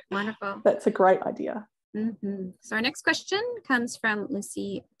wonderful. That's a great idea. So our next question comes from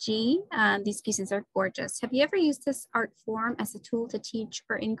Lucy G. These pieces are gorgeous. Have you ever used this art form as a tool to teach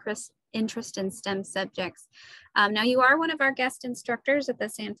or increase interest in STEM subjects? Now you are one of our guest instructors at the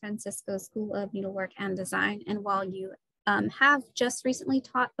San Francisco School of Needlework and Design. And while you have just recently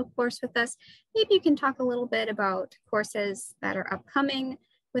taught a course with us, maybe you can talk a little bit about courses that are upcoming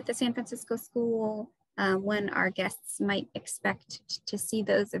with the San Francisco School, when our guests might expect to see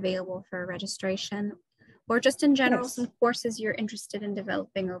those available for registration, or just in general, some courses you're interested in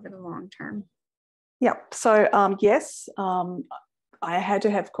developing over the long term. Yeah, so yes, I had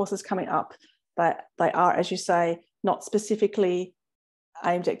to have courses coming up, but they are, as you say, not specifically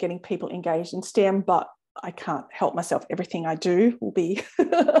aimed at getting people engaged in STEM, but I can't help myself. Everything I do will be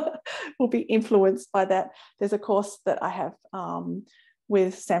will be influenced by that. There's a course that I have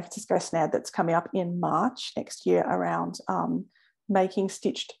with San Francisco SNAD that's coming up in March next year around making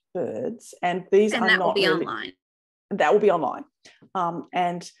stitched birds, and these are not. And that will be online. That will be online,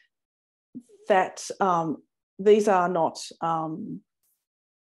 and that these are not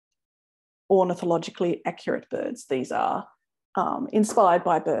ornithologically accurate birds. These are inspired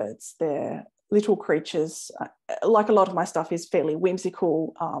by birds. They're little creatures. Like a lot of my stuff is fairly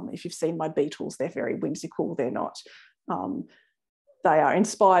whimsical. If you've seen my beetles, they're very whimsical. They're not. They are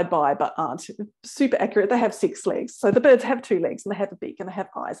inspired by, but aren't super accurate. They have 6 legs. So the birds have 2 legs, and they have a beak, and they have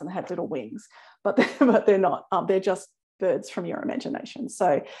eyes, and they have little wings, but they're not. They're just birds from your imagination.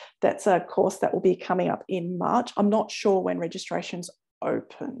 So that's a course that will be coming up in March. I'm not sure when registration's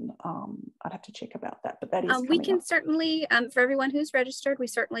open. I'd have to check about that, but that is we can certainly, for everyone who's registered, we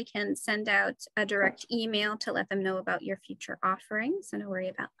certainly can send out a direct email to let them know about your future offerings. So no worry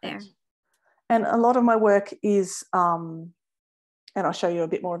about there. And a lot of my work is, and I'll show you a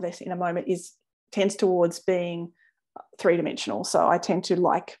bit more of this in a moment, tends towards being 3-dimensional. So I tend to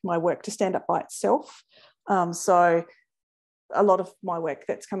like my work to stand up by itself. So a lot of my work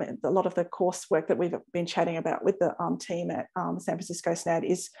that's coming, a lot of the coursework that we've been chatting about with the team at San Francisco SNAD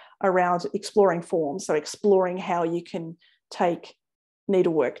is around exploring forms. So exploring how you can take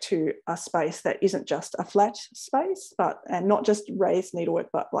needlework to a space that isn't just a flat space, and not just raised needlework,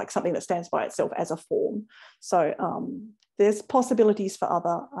 but like something that stands by itself as a form. So there's possibilities for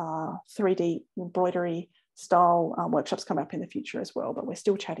other 3D embroidery style workshops coming up in the future as well, but we're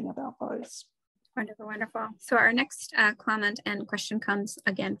still chatting about those. Wonderful, wonderful. So our next comment and question comes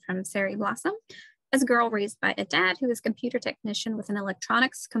again from Sari Blossom. As a girl raised by a dad who is a computer technician with an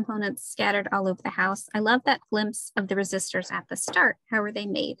electronics components scattered all over the house, I love that glimpse of the resistors at the start. How were they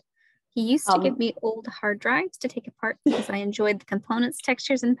made? He used to give me old hard drives to take apart because I enjoyed the components,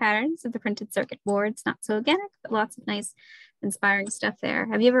 textures, and patterns of the printed circuit boards. Not so organic, but lots of nice, inspiring stuff there.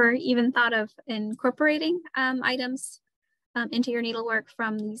 Have you ever even thought of incorporating items into your needlework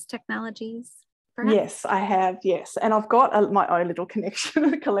from these technologies? Perhaps? Yes, I have, yes. And I've got my own little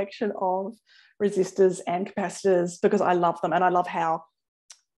collection of resistors and capacitors because I love them, and I love how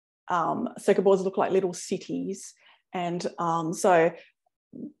circuit boards look like little cities. And so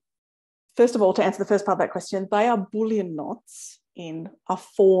first of all, to answer the first part of that question, they are bullion knots in a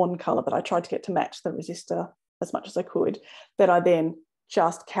fawn colour, but I tried to get to match the resistor as much as I could, that I then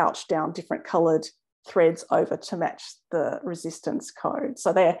just couched down different coloured threads over to match the resistance code.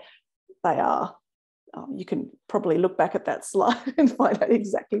 So they are, you can probably look back at that slide and find out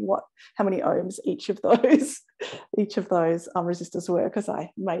exactly how many ohms each of those resistors were, because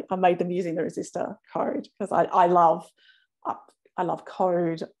I made them using the resistor code, because I love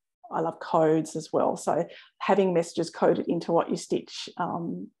code. I love codes as well. So having messages coded into what you stitch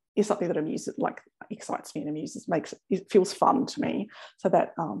is something that excites me and it feels fun to me. So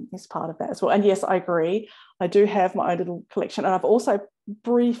that is part of that as well. And yes, I agree. I do have my own little collection, and I've also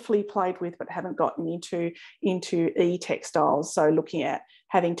briefly played with, but haven't gotten into e-textiles. So looking at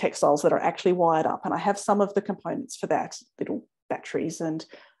having textiles that are actually wired up, and I have some of the components for that, little batteries and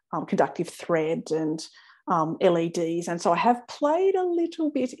conductive thread and LEDs. And so I have played a little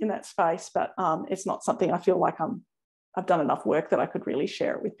bit in that space, but it's not something I feel like I've done enough work that I could really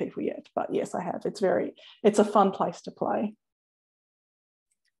share it with people yet. But yes, I have. It's a fun place to play.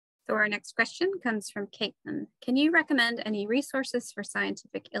 So our next question comes from Caitlin. Can you recommend any resources for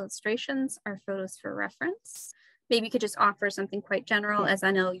scientific illustrations or photos for reference? Maybe you could just offer something quite general, as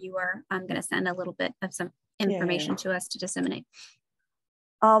I know you are going to send a little bit of some information to us to disseminate.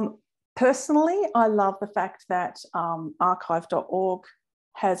 Personally, I love the fact that archive.org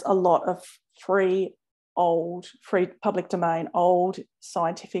has a lot of free public domain, old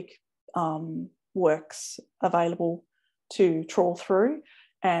scientific works available to trawl through.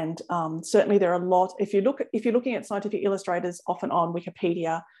 And certainly there are a lot. If you're looking at scientific illustrators, often on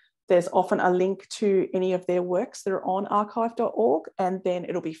Wikipedia, there's often a link to any of their works that are on archive.org, and then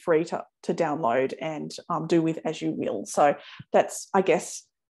it'll be free to download and do with as you will. So that's, I guess,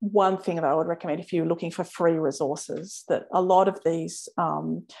 one thing that I would recommend if you're looking for free resources, that a lot of these are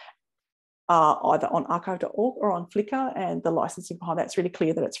either on archive.org or on Flickr, and the licensing behind that's really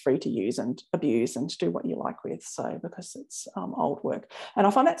clear that it's free to use and abuse and do what you like with, so because it's old work. And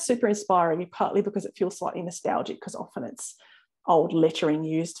I find that super inspiring, partly because it feels slightly nostalgic, because often it's old lettering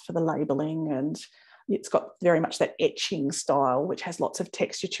used for the labelling, and it's got very much that etching style, which has lots of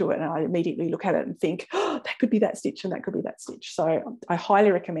texture to it. And I immediately look at it and think, oh, that could be that stitch and that could be that stitch. So I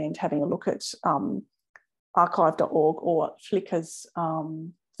highly recommend having a look at archive.org or Flickr's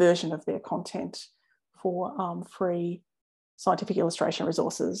version of their content for free scientific illustration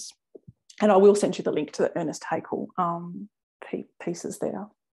resources. And I will send you the link to the Ernest Haeckel pieces there.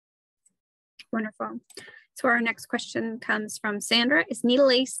 Wonderful. So our next question comes from Sandra. Is needle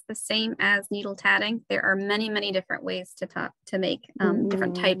lace the same as needle tatting? There are many, many different ways to make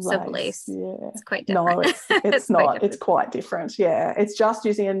different types of lace. Yeah. It's quite different. No, it's not. It's quite different. Yeah, it's just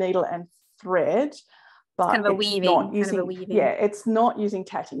using a needle and thread, but it's kind of a weaving. Yeah, it's not using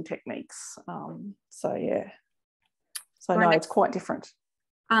tatting techniques. So yeah. So no, it's quite different.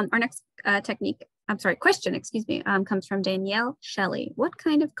 Our next question, comes from Danielle Shelley. What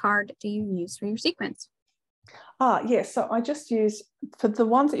kind of card do you use for your sequins? Yes, so I just use, for the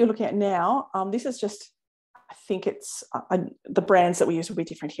ones that you're looking at now, this is just, I think it's, the brands that we use will be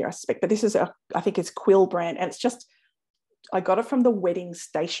different here, I suspect, but this is, I think it's Quill brand, and it's just, I got it from the wedding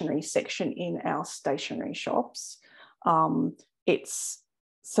stationery section in our stationery shops. I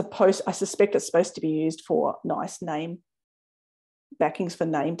suspect it's supposed to be used for nice name backings for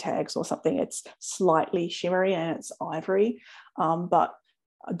name tags or something. It's slightly shimmery and it's ivory, but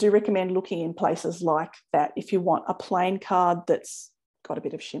I do recommend looking in places like that if you want a plain card that's got a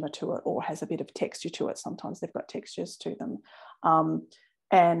bit of shimmer to it or has a bit of texture to it. Sometimes they've got textures to them.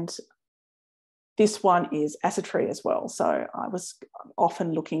 And this one is acid free as well. So I was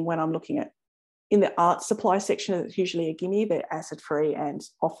often looking, when I'm looking at, in the art supply section, it's usually a gimme, they're acid free and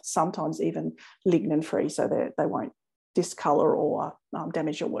sometimes even lignin free, so they won't discolor or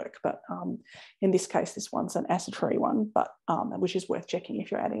damage your work. But in this case, this one's an acid-free one, but which is worth checking if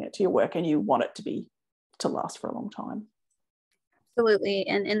you're adding it to your work and you want it to last for a long time. Absolutely.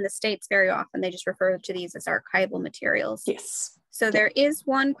 And in the States, very often they just refer to these as archival materials. Yes. So there is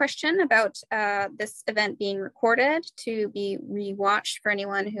one question about this event being recorded to be rewatched for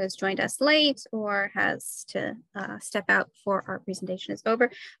anyone who has joined us late or has to step out before our presentation is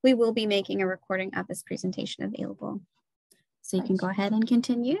over. We will be making a recording of this presentation available. So you can go ahead and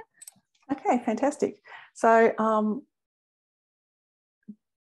continue. Okay, fantastic. So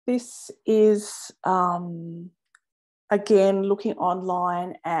this is, again, looking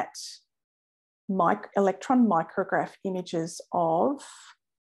online at electron micrograph images of,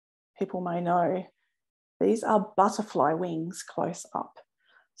 people may know, these are butterfly wings close up.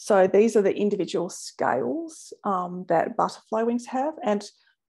 So these are the individual scales that butterfly wings have. And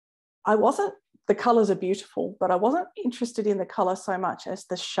the colours are beautiful, but I wasn't interested in the colour so much as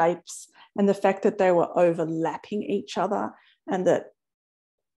the shapes and the fact that they were overlapping each other, and that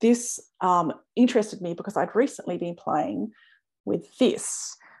this interested me because I'd recently been playing with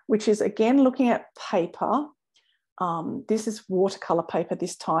this, which is, again, looking at paper. This is watercolour paper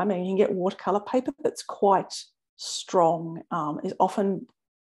this time, and you can get watercolour paper that's quite strong. Is often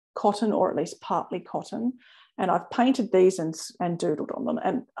cotton, or at least partly cotton. And I've painted these and doodled on them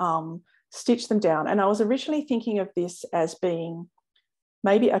and stitched them down. And I was originally thinking of this as being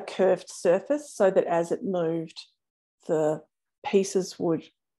maybe a curved surface, so that as it moved, the pieces would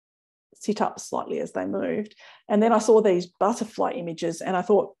sit up slightly as they moved. And then I saw these butterfly images and I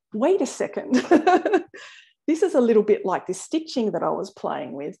thought, wait a second, this is a little bit like this stitching that I was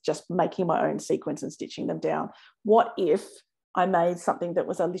playing with, just making my own sequins and stitching them down. What if I made something that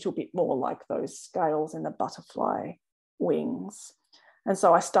was a little bit more like those scales in the butterfly wings? And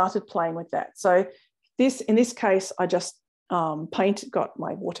so I started playing with that. So in this case, I just got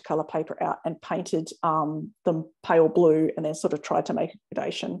my watercolour paper out and painted them pale blue, and then sort of tried to make a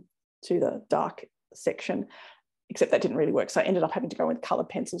gradation to the dark section, except that didn't really work. So I ended up having to go with coloured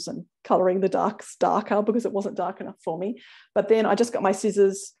pencils and colouring the darks darker because it wasn't dark enough for me. But then I just got my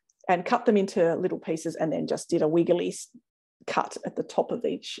scissors and cut them into little pieces, and then just did a wiggly cut at the top of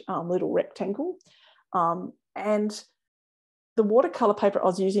each little rectangle. And the watercolour paper I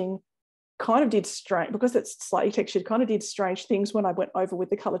was using kind of did strange, because it's slightly textured, kind of did strange things when I went over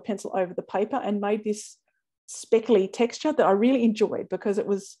with the coloured pencil over the paper and made this speckly texture that I really enjoyed, because it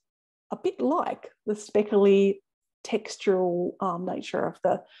was a bit like the speckly textural nature of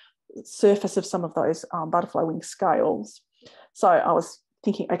the surface of some of those butterfly wing scales. So I was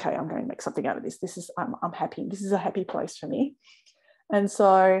thinking, okay, I'm going to make something out of this. I'm happy. This is a happy place for me. And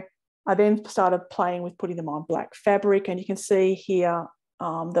so I then started playing with putting them on black fabric, and you can see here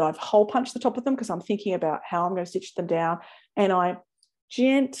that I've hole punched the top of them because I'm thinking about how I'm going to stitch them down. And I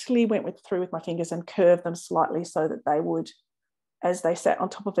gently went through with my fingers and curved them slightly so that they would, as they sat on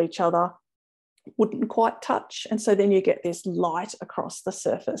top of each other, wouldn't quite touch. And so then you get this light across the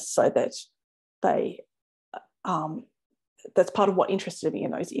surface, so that they, that's part of what interested me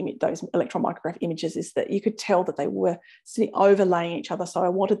in those electron micrograph images, is that you could tell that they were overlaying each other. So I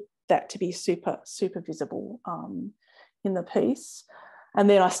wanted that to be super, super visible in the piece. And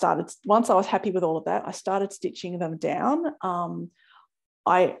then once I was happy with all of that, I started stitching them down.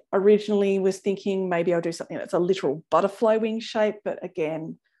 I originally was thinking maybe I'll do something that's a literal butterfly wing shape, but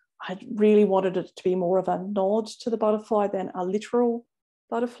again, I really wanted it to be more of a nod to the butterfly than a literal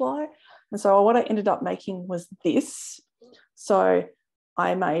butterfly. And so what I ended up making was this. So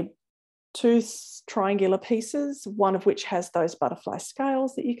I made two triangular pieces, one of which has those butterfly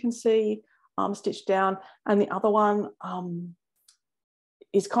scales that you can see stitched down, and the other one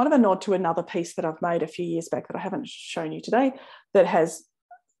is kind of a nod to another piece that I've made a few years back that I haven't shown you today, that has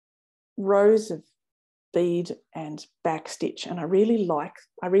rows of bead and back stitch, and I really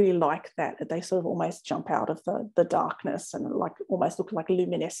like that. They sort of almost jump out of the darkness and almost look like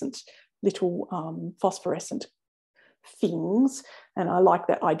luminescent little phosphorescent things. And I like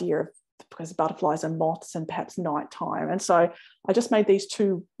that idea of, because butterflies are moths and perhaps nighttime. And so I just made these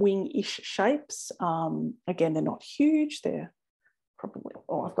two wing-ish shapes. Again, they're not huge. They're probably,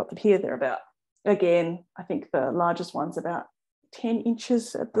 I've got them here. They're about, again, I think the largest one's about 10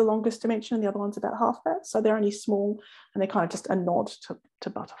 inches at the longest dimension, and the other one's about half that. So they're only small, and they're kind of just a nod to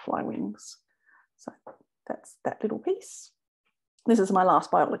butterfly wings. So that's that little piece. This is my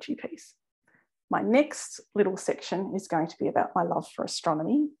last biology piece. My next little section is going to be about my love for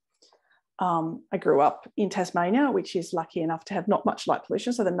astronomy. I grew up in Tasmania, which is lucky enough to have not much light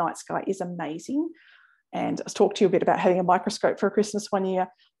pollution, so the night sky is amazing. And I talked to you a bit about having a microscope for Christmas one year.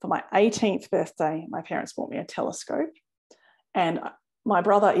 For my 18th birthday, my parents bought me a telescope. And my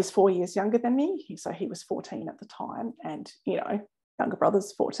brother is 4 years younger than me, so he was 14 at the time. And, you know, younger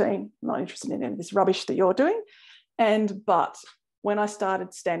brother's 14, not interested in any of this rubbish that you're doing. But when I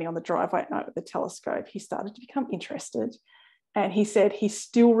started standing on the driveway at night with the telescope, he started to become interested. And he said he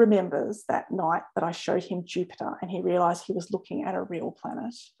still remembers that night that I showed him Jupiter, and he realised he was looking at a real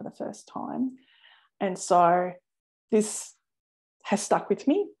planet for the first time. And so this has stuck with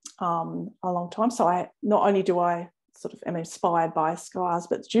me a long time. So I not only do I sort of am inspired by skies,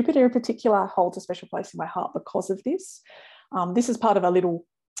 but Jupiter in particular holds a special place in my heart because of this. This is part of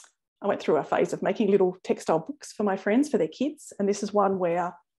I went through a phase of making little textile books for my friends, for their kids. And this is one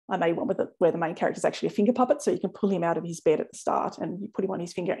where I made one where the main character is actually a finger puppet. So you can pull him out of his bed at the start and you put him on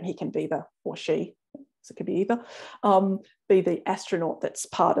his finger and he can be or she, so it could be either, be the astronaut that's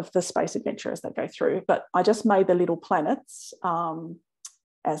part of the space adventure as they go through. But I just made the little planets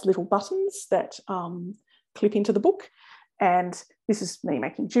as little buttons that clip into the book. And this is me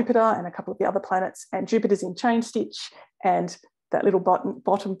making Jupiter and a couple of the other planets, and Jupiter's in chain stitch, and that little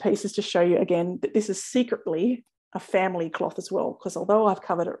bottom piece is to show you again that this is secretly a family cloth as well, because although I've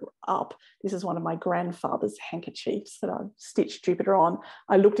covered it up, this is one of my grandfather's handkerchiefs that I've stitched Jupiter on.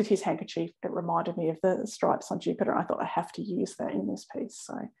 I looked at his handkerchief, it reminded me of the stripes on Jupiter, and I thought I have to use that in this piece.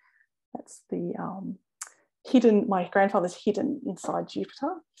 So that's the my grandfather's hidden inside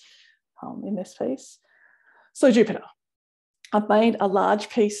Jupiter in this piece. So Jupiter, I've made a large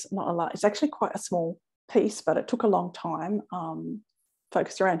piece, not a large, it's actually quite a small piece, but it took a long time,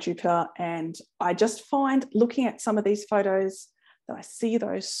 focused around Jupiter. And I just find looking at some of these photos that I see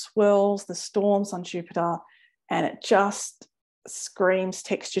those swirls, the storms on Jupiter, and it just screams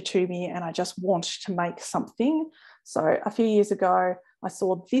texture to me, and I just want to make something. So a few years ago, I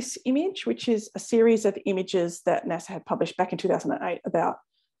saw this image, which is a series of images that NASA had published back in 2008 about,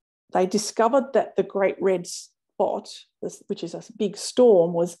 they discovered that the Great Red Spot, which is a big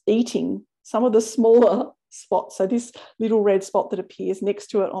storm, was eating some of the smaller spots. So this little red spot that appears next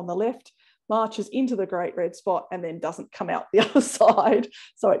to it on the left marches into the Great Red Spot and then doesn't come out the other side.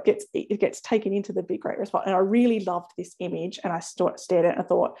 So it gets taken into the big Great Red Spot. And I really loved this image, and I stared at it and I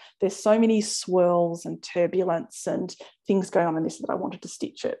thought, there's so many swirls and turbulence and things going on in this that I wanted to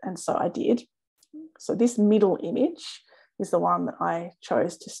stitch it. And so I did. So this middle image is the one that I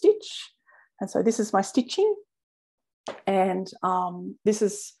chose to stitch. And so this is my stitching. And this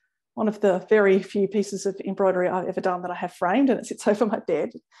is one of the very few pieces of embroidery I've ever done that I have framed, and it sits over my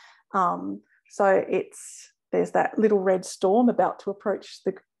bed. So there's that little red storm about to approach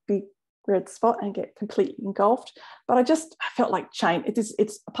the big red spot and get completely engulfed. But I felt like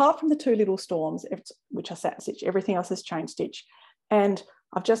it's apart from the two little storms, which I sat stitch, everything else is chain stitch. And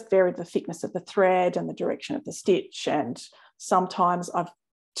I've just varied the thickness of the thread and the direction of the stitch. And sometimes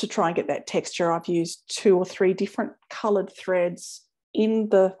to try and get that texture, I've used 2 or 3 different coloured threads in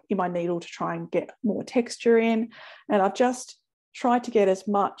my needle to try and get more texture in. And I've just tried to get as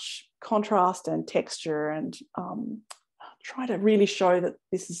much contrast and texture and try to really show that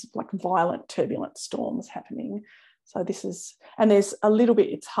this is like violent, turbulent storms happening. So this is, and there's a little bit,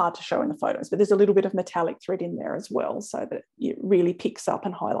 it's hard to show in the photos, but there's a little bit of metallic thread in there as well, so that it really picks up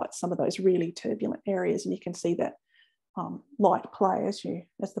and highlights some of those really turbulent areas. And you can see that light play as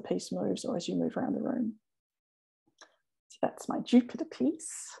the piece moves or as you move around the room. So that's my Jupiter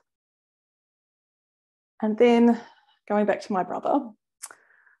piece. And then going back to my brother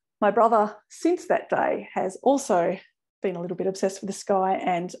since that day has also been a little bit obsessed with the sky,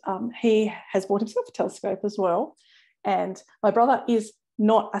 and he has bought himself a telescope as well. And my brother is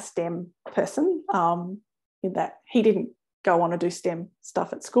not a STEM person in that he didn't go on to do STEM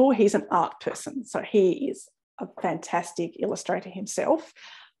stuff at school. He's an art person. So he is a fantastic illustrator himself,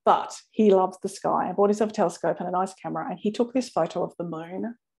 but he loves the sky and bought himself a telescope and a nice camera. And he took this photo of the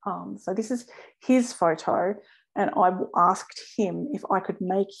moon. So this is his photo. And I asked him if I could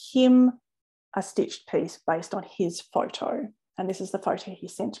make him a stitched piece based on his photo. And this is the photo he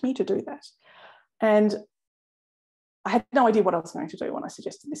sent me to do that. And I had no idea what I was going to do when I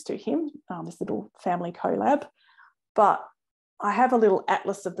suggested this to him, this little family collab. But I have a little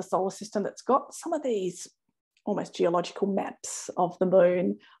atlas of the solar system that's got some of these almost geological maps of the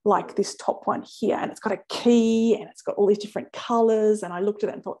moon, like this top one here. And it's got a key and it's got all these different colours. And I looked at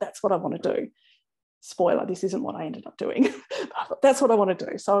it and thought, that's what I want to do. Spoiler, this isn't what I ended up doing. I thought, that's what I want to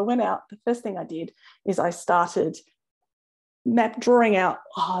do. So I went out. The first thing I did is I started drawing out,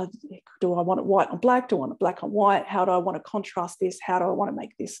 do I want it white on black? Do I want it black on white? How do I want to contrast this? How do I want to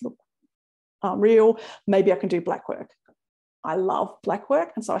make this look real? Maybe I can do black work. I love black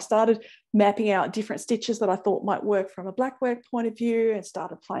work. And so I started mapping out different stitches that I thought might work from a black work point of view and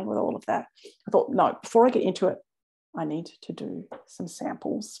started playing with all of that. I thought, no, before I get into it, I need to do some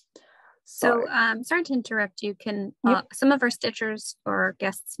samples. So sorry to interrupt you. Can some of our stitchers or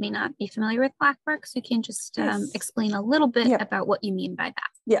guests may not be familiar with black work, so you can just explain a little bit about what you mean by that.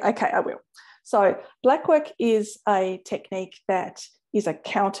 Yeah, okay, I will. So blackwork is a technique that is a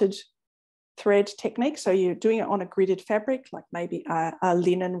counted thread technique. So you're doing it on a gridded fabric, like maybe a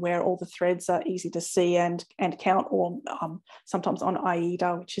linen where all the threads are easy to see and count, or sometimes on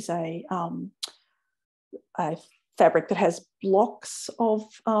Aida, which is a fabric that has blocks of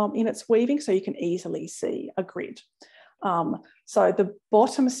in its weaving, so you can easily see a grid. So the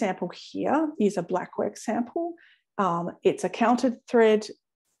bottom sample here is a blackwork sample. It's a counted thread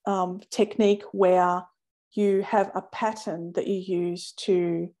technique where you have a pattern that you use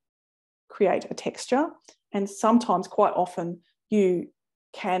to create a texture, and sometimes, quite often, you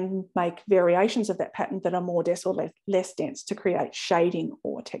can make variations of that pattern that are more dense or less dense to create shading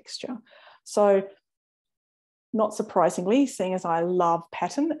or texture. So not surprisingly, seeing as I love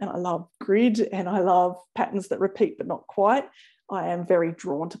pattern and I love grid and I love patterns that repeat but not quite, I am very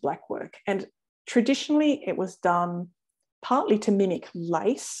drawn to blackwork. And traditionally it was done partly to mimic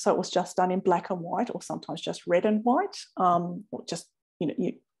lace, so it was just done in black and white, or sometimes just red and white, or just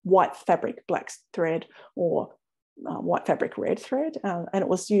white fabric, black thread, or white fabric, red thread. And it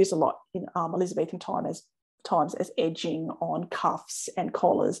was used a lot in Elizabethan times as edging on cuffs and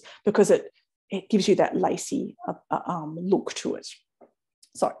collars, because it gives you that lacy look to it.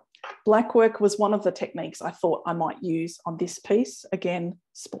 So blackwork was one of the techniques I thought I might use on this piece. Again,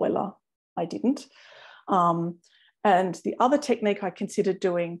 spoiler, I didn't. And the other technique I considered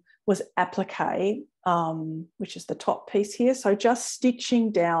doing was applique, which is the top piece here. So just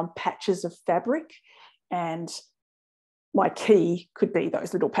stitching down patches of fabric, and my key could be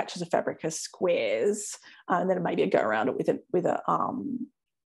those little patches of fabric as squares, and then maybe I'd go around it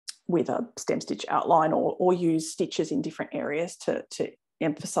with a stem stitch outline, or use stitches in different areas to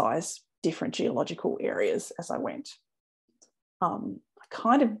emphasize different geological areas as I went. I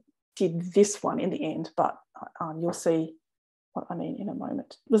kind of did this one in the end, but you'll see what I mean in a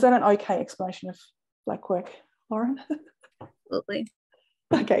moment. Was that an okay explanation of blackwork, Lauren? Absolutely.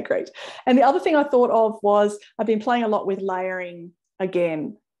 Okay, great. And the other thing I thought of was I've been playing a lot with layering,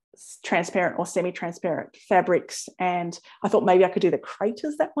 again, transparent or semi-transparent fabrics, and I thought maybe I could do the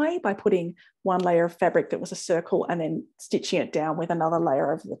craters that way by putting one layer of fabric that was a circle and then stitching it down with another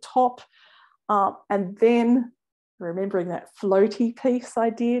layer over the top. And then remembering that floaty piece I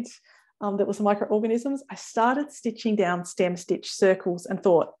did that was microorganisms, I started stitching down stem stitch circles and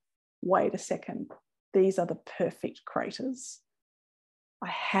thought, wait a second, these are the perfect craters. I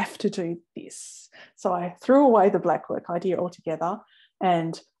have to do this. So I threw away the blackwork idea altogether,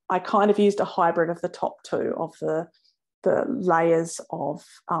 and I kind of used a hybrid of the top two of the layers of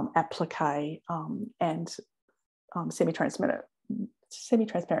applique and semi-transparent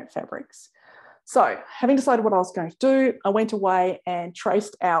fabrics. So having decided what I was going to do, I went away and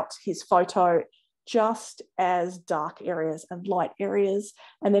traced out his photo just as dark areas and light areas,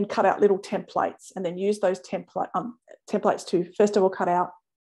 and then cut out little templates, and then use those templates to first of all cut out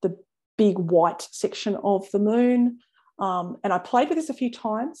the big white section of the moon. And I played with this a few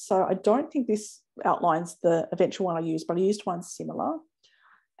times, so I don't think this outlines the eventual one I used, but I used one similar.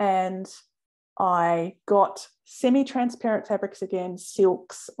 And I got semi-transparent fabrics again,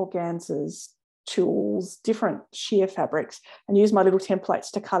 silks, organzas, tulles, different sheer fabrics, and used my little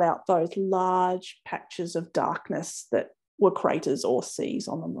templates to cut out those large patches of darkness that were craters or seas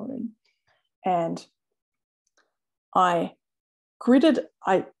on the moon. And I gridded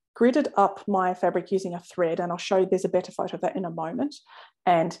up my fabric using a thread, and I'll show you, there's a better photo of that in a moment,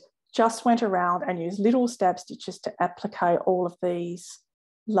 and just went around and used little stab stitches to applique all of these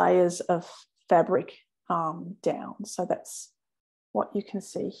layers of fabric down. So that's what you can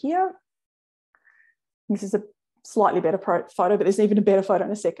see here. This is a slightly better photo, but there's even a better photo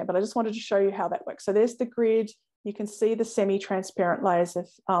in a second, but I just wanted to show you how that works. So there's the grid. You can see the semi-transparent layers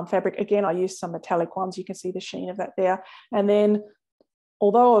of fabric. Again, I used some metallic ones. You can see the sheen of that there. And then,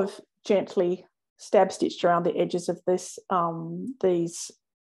 although I've gently stab stitched around the edges of this, these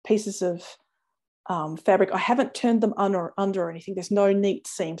pieces of fabric, I haven't turned them under or anything. There's no neat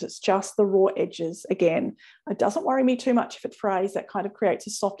seams. It's just the raw edges. Again, it doesn't worry me too much if it frays. That kind of creates a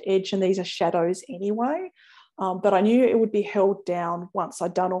soft edge, and these are shadows anyway. But I knew it would be held down once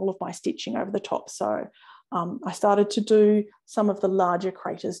I'd done all of my stitching over the top. So I started to do some of the larger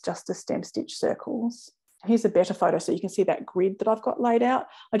craters just as stem stitch circles. Here's a better photo so you can see that grid that I've got laid out.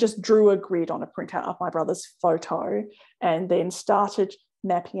 I just drew a grid on a printout of my brother's photo, and then started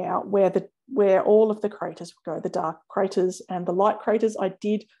mapping out where all of the craters would go, the dark craters and the light craters. I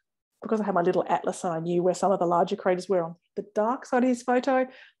did, because I had my little atlas and I knew where some of the larger craters were on the dark side of his photo,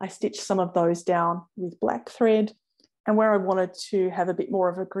 I stitched some of those down with black thread. And where I wanted to have a bit more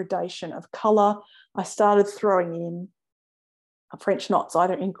of a gradation of colour, I started throwing in French knots,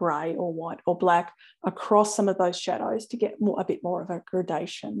 either in grey or white or black, across some of those shadows to get a bit more of a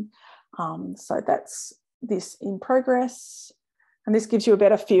gradation. So that's this in progress. And this gives you a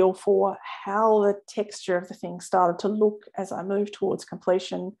better feel for how the texture of the thing started to look as I moved towards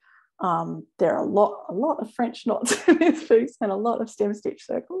completion. There are a lot of French knots in this piece and a lot of stem stitch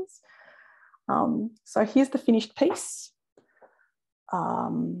circles. So here's the finished piece.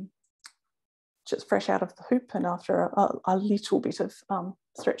 Just fresh out of the hoop and after a little bit of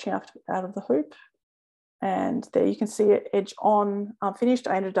stretching out of the hoop. And there you can see it edge on finished.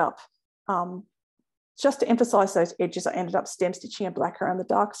 I ended up, just to emphasize those edges, I ended up stem stitching a black around the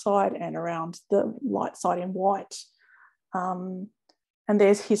dark side and around the light side in white. And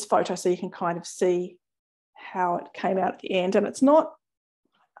there's his photo, so you can kind of see how it came out at the end. And it's not,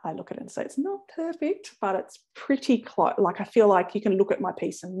 I look at it and say it's not perfect, but it's pretty close. Like I feel like you can look at my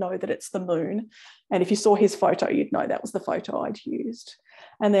piece and know that it's the moon. And if you saw his photo, you'd know that was the photo I'd used.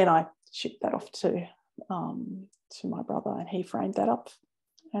 And then I shipped that off to my brother and he framed that up.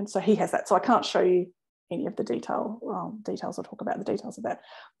 And so he has that. So I can't show you any of the details. I'll talk about the details of that.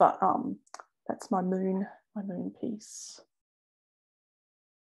 But that's my moon piece.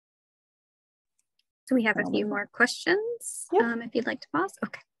 So we have a few more questions. Yep. If you'd like to pause.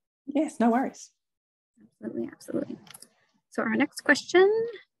 Okay. Yes, no worries. Absolutely, absolutely. So our next question,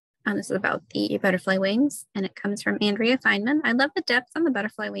 this is about the butterfly wings, and it comes from Andrea Feynman. I love the depth on the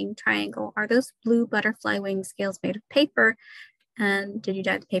butterfly wing triangle. Are those blue butterfly wing scales made of paper? And did you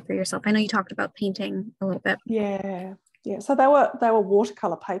dye the paper yourself? I know you talked about painting a little bit. Yeah. So they were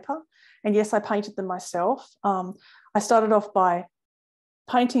watercolor paper, and yes, I painted them myself. I started off by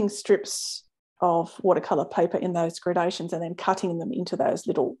painting strips of watercolor paper in those gradations and then cutting them into those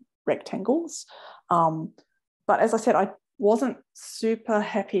little rectangles. But as I said, I wasn't super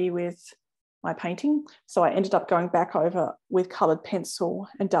happy with my painting. So I ended up going back over with coloured pencil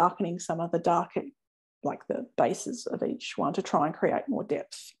and darkening some of the darker, like the bases of each one to try and create more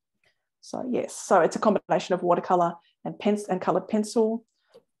depth. So yes, so it's a combination of watercolour and coloured pencil,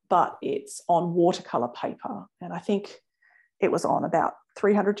 but it's on watercolour paper. And I think it was on about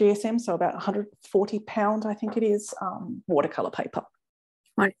 300 GSM, so about 140 pound, I think it is, watercolour paper.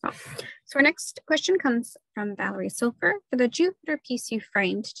 Wonderful. So our next question comes from Valerie Silver. For the Jupiter piece you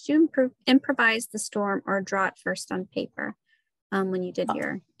framed, did you improvise the storm or draw it first on paper when you did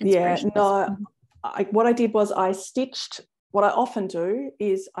your inspirations? Yeah, no, what I did was I stitched, what I often do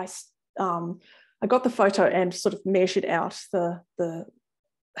is I got the photo and sort of measured out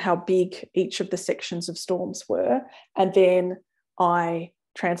how big each of the sections of storms were, and then I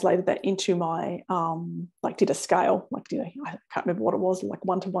translated that into my did a scale, I can't remember what it was, like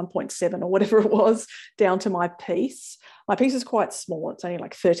 1 to 1.7 or whatever it was, down to my piece. My piece is quite small. It's only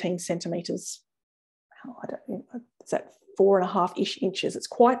like 13 centimeters. I don't know, is that 4.5-ish inches? It's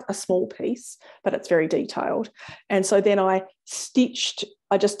quite a small piece, but it's very detailed. And so then I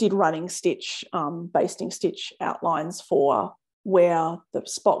just did running stitch, basting stitch outlines for where the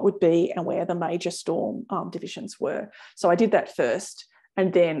spot would be and where the major storm divisions were. So I did that first,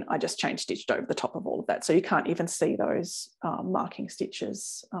 and then I just chain stitched over the top of all of that. So you can't even see those marking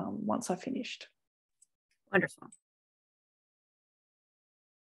stitches once I finished. Wonderful.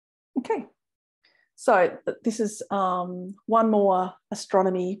 Okay. So this is one more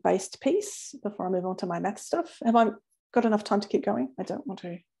astronomy-based piece before I move on to my math stuff. Have I got enough time to keep going? I don't want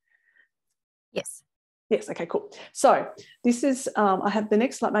to. Yes. Yes, okay, cool. So this is, I have the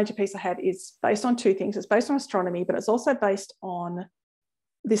next major piece I had is based on two things. It's based on astronomy, but it's also based on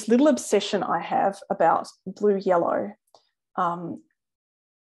this little obsession I have about blue-yellow,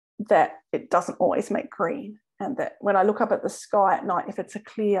 that it doesn't always make green. And that when I look up at the sky at night, if it's a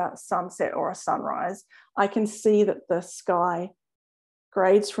clear sunset or a sunrise, I can see that the sky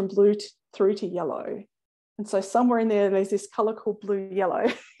grades from blue through to yellow. And so somewhere in there's this colour called blue-yellow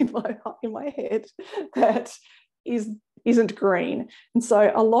in my head that isn't green. And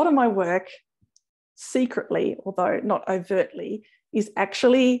so a lot of my work secretly, although not overtly, is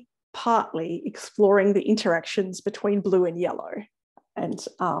actually partly exploring the interactions between blue and yellow. And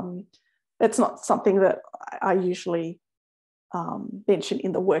that's not something that I usually mention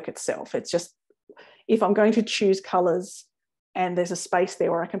in the work itself. It's just if I'm going to choose colours and there's a space there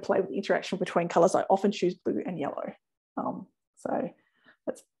where I can play with the interaction between colours, I often choose blue and yellow. So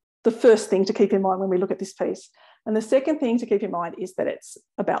that's the first thing to keep in mind when we look at this piece. And the second thing to keep in mind is that it's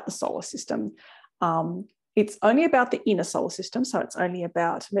about the solar system. It's only about the inner solar system, so it's only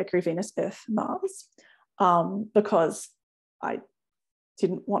about Mercury, Venus, Earth, Mars, because I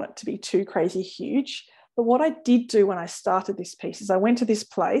didn't want it to be too crazy huge. But what I did do when I started this piece is I went to this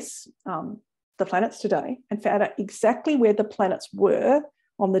place the planets today and found out exactly where the planets were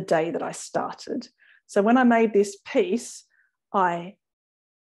on the day that I started. So when I made this piece, I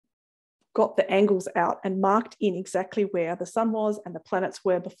got the angles out and marked in exactly where the sun was and the planets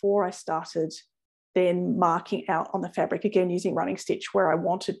were before I started, then marking out on the fabric, again using running stitch where I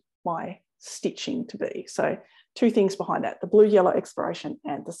wanted my stitching to be. So two things behind that, the blue-yellow exploration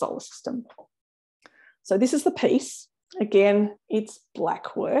and the solar system. So this is the piece. Again, it's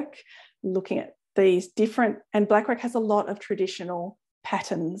black work, looking at these different, and black work has a lot of traditional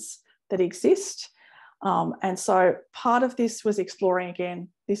patterns that exist. And so part of this was exploring, again,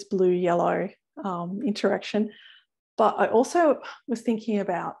 this blue-yellow interaction. But I also was thinking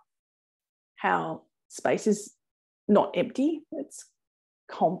about how space is not empty, it's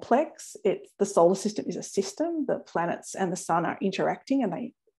complex. The solar system is a system. The planets and the sun are interacting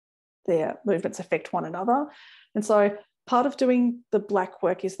and their movements affect one another. And so part of doing the black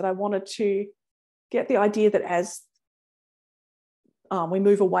work is that I wanted to get the idea that as we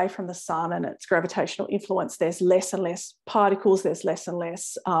move away from the sun and its gravitational influence, there's less and less particles, there's less and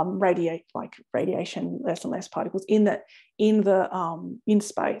less radiation, less and less particles in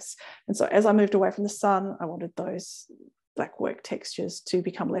space. And so as I moved away from the sun, I wanted those black work textures to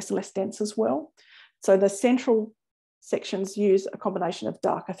become less and less dense as well. So the central sections use a combination of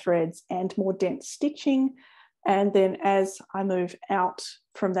darker threads and more dense stitching. And then as I move out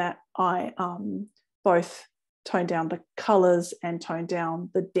from that, I both tone down the colours and tone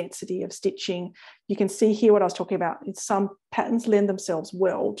down the density of stitching. You can see here what I was talking about. Some patterns lend themselves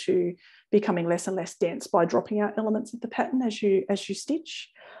well to becoming less and less dense by dropping out elements of the pattern as you stitch.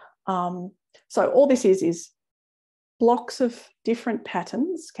 So all this is blocks of different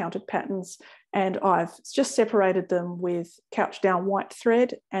patterns, counted patterns, and I've just separated them with couch down white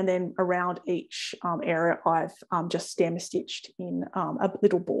thread, and then around each area I've just stem stitched in a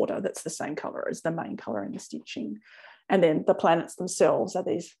little border that's the same colour as the main colour in the stitching. And then the planets themselves are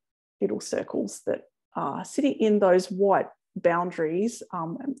these little circles that are sitting in those white boundaries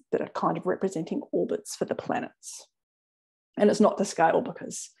that are kind of representing orbits for the planets. And it's not to scale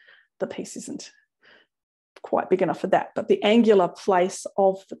because the piece isn't quite big enough for that, but the angular place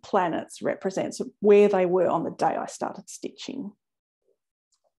of the planets represents where they were on the day I started stitching.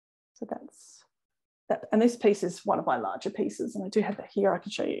 So that's that. And this piece is one of my larger pieces, and I do have that here. I can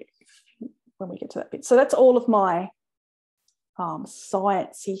show you when we get to that bit. So that's all of my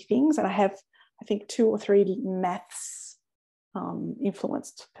sciencey things, and I have, I think, 2 or 3 maths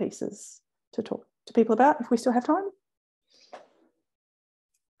influenced pieces to talk to people about if we still have time.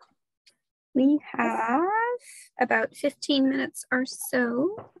 We have about 15 minutes or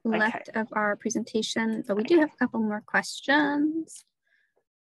so left of our presentation, but we do have a couple more questions.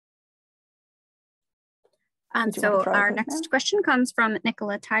 So our next question comes from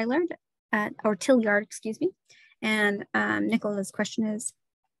Nicola Tilliard, excuse me. And Nicola's question is,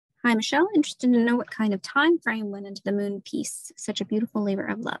 hi, Michelle, interested to know what kind of time frame went into the moon piece, such a beautiful labor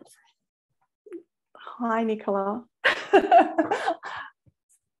of love. Hi, Nicola.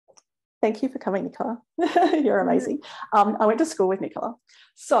 Thank you for coming, Nicola. You're amazing. I went to school with Nicola.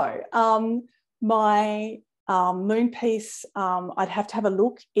 So my moon piece, I'd have to have a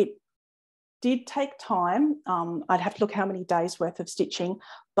look. It did take time. I'd have to look how many days worth of stitching,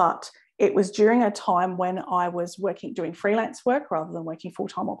 but it was during a time when I was doing freelance work rather than working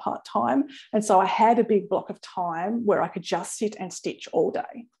full-time or part-time. And so I had a big block of time where I could just sit and stitch all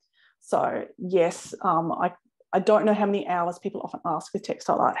day. So yes, I don't know how many hours. People often ask with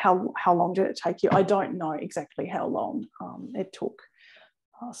textile art, how long did it take you? I don't know exactly how long it took.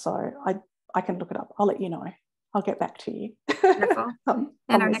 So I can look it up. I'll let you know. I'll get back to you. Wonderful.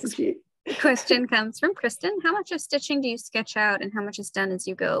 And our next question comes from Kristen. How much of stitching do you sketch out and how much is done as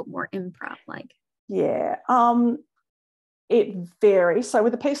you go, more improv-like? Yeah, it varies. So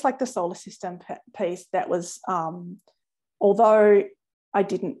with a piece like the solar system piece, that was, although I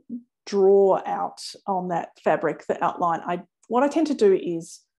didn't draw out on that fabric, the outline, what I tend to do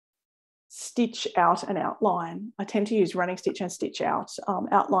is stitch out an outline. I tend to use running stitch and stitch out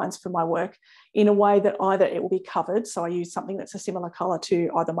outlines for my work in a way that either it will be covered, so I use something that's a similar colour to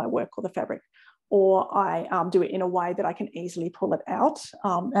either my work or the fabric, or I do it in a way that I can easily pull it out.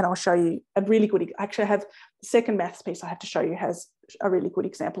 And I'll show you a really good, actually I have the second maths piece I have to show you has a really good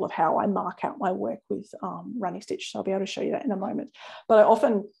example of how I mark out my work with running stitch. So I'll be able to show you that in a moment. But I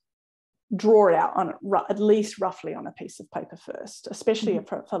often draw it out on at least roughly on a piece of paper first, especially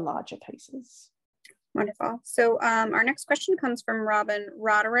for larger pieces. Wonderful. So our next question comes from Robin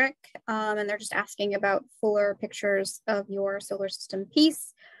Roderick, and they're just asking about fuller pictures of your solar system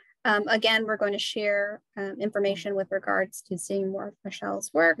piece. Again, we're going to share information with regards to seeing more of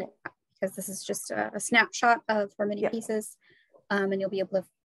Michelle's work because this is just a snapshot of our mini pieces, and you'll be able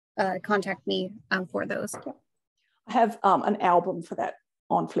to contact me for those. I have an album for that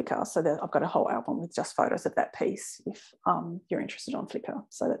on Flickr, so that I've got a whole album with just photos of that piece if you're interested on Flickr.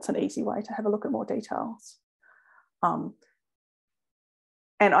 So that's an easy way to have a look at more details. And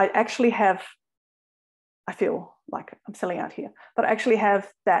I actually have, I feel like I'm selling out here, but I actually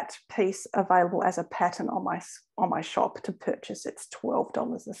have that piece available as a pattern on my shop to purchase. It's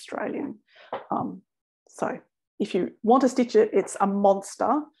 $12 Australian. So if you want to stitch it, it's a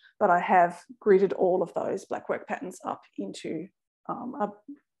monster, but I have gridded all of those blackwork patterns up into a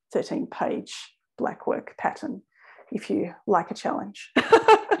 13-page blackwork pattern if you like a challenge.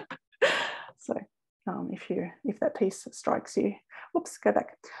 So if that piece strikes you, whoops, go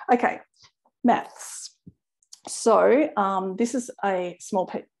back. Okay, maths. So this is a small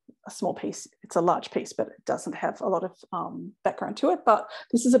piece. It's a large piece, but it doesn't have a lot of background to it. But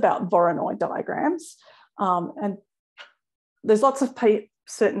this is about Voronoi diagrams. And there's lots of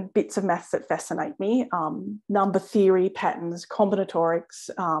certain bits of maths that fascinate me. Number theory, patterns, combinatorics,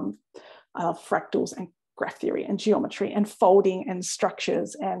 fractals and graph theory and geometry and folding and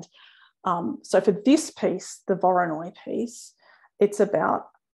structures. And so for this piece, the Voronoi piece, it's about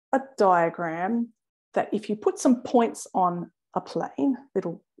a diagram that if you put some points on a plane,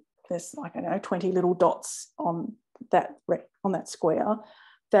 there's like, I don't know, 20 little dots on that square,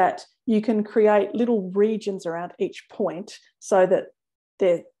 that you can create little regions around each point so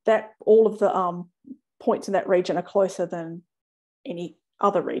that all of the points in that region are closer than any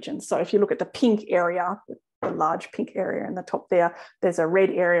other region. So if you look at the pink area, the large pink area in the top there, there's a red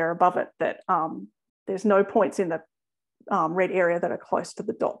area above it that there's no points in the red area that are close to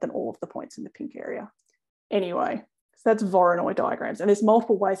the dot than all of the points in the pink area. Anyway, so that's Voronoi diagrams. And there's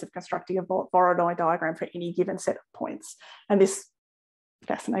multiple ways of constructing a Voronoi diagram for any given set of points. And this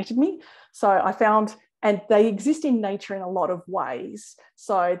fascinated me. So I found, and they exist in nature in a lot of ways.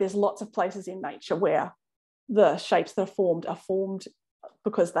 So there's lots of places in nature where the shapes that are formed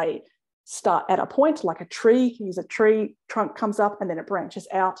because they start at a point, like a tree. You can use a tree, trunk comes up and then it branches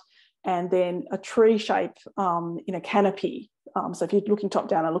out. And then a tree shape in a canopy. So if you're looking top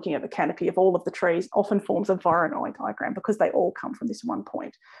down and looking at the canopy of all of the trees, often forms a Voronoi diagram because they all come from this one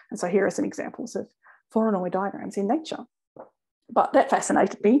point. And so here are some examples of Voronoi diagrams in nature. But that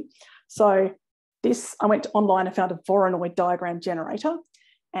fascinated me. So I went online and found a Voronoi diagram generator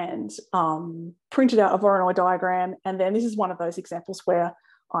and printed out a Voronoi diagram. And then this is one of those examples where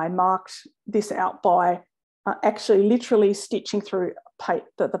I marked this out by actually literally stitching through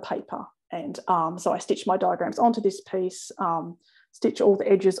the paper. And so I stitched my diagrams onto this piece, stitch all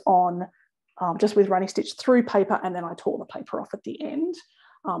the edges on just with running stitch through paper, and then I tore the paper off at the end.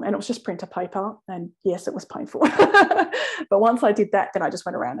 And it was just printer paper, and yes, it was painful. But once I did that, then I just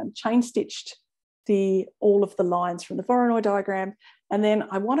went around and chain stitched all of the lines from the Voronoi diagram. And then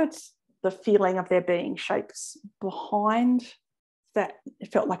I wanted the feeling of there being shapes behind that.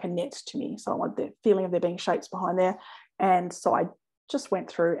 It felt like a net to me. So I wanted the feeling of there being shapes behind there. And so I just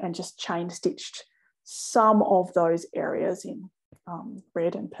went through and just chain stitched some of those areas in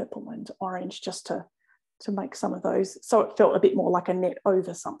red and purple and orange just to make some of those. So it felt a bit more like a net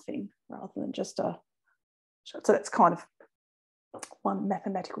over something rather than just a, so that's kind of one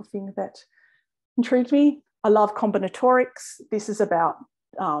mathematical thing that intrigued me. I love combinatorics. This is about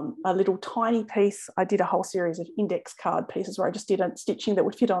a little tiny piece. I did a whole series of index card pieces where I just did a stitching that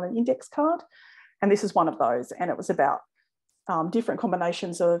would fit on an index card. And this is one of those. And it was about different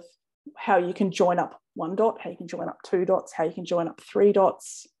combinations of how you can join up one dot, how you can join up two dots, how you can join up three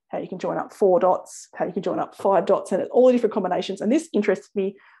dots, how you can join up four dots, how you can join up five dots, and all the different combinations. And this interested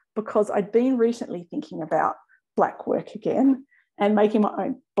me because I'd been recently thinking about black work again and making my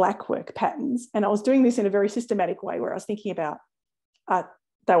own black work patterns. And I was doing this in a very systematic way where I was thinking about,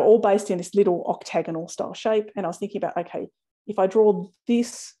 they were all based in this little octagonal style shape. And I was thinking about, okay, if I draw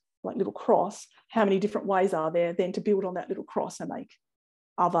this like little cross, how many different ways are there then to build on that little cross and make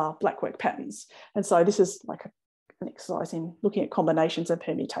other black work patterns? And so this is like an exercise in looking at combinations and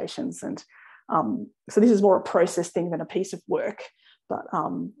permutations. And so this is more a process thing than a piece of work. But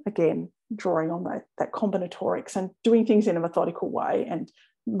again, drawing on that combinatorics and doing things in a methodical way and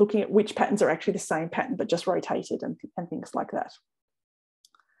looking at which patterns are actually the same pattern but just rotated and things like that.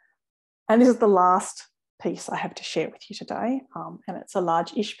 And this is the last piece I have to share with you today, and it's a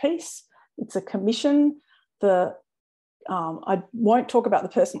large-ish piece. It's a commission. I won't talk about the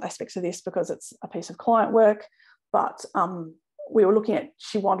personal aspects of this because it's a piece of client work, but we were looking at,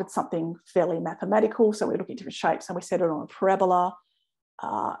 she wanted something fairly mathematical, so we were looking at different shapes and we set it on a parabola.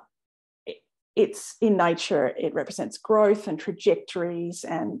 it's in nature, it represents growth and trajectories,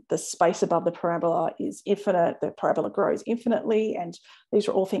 and the space above the parabola is infinite. The parabola grows infinitely, and these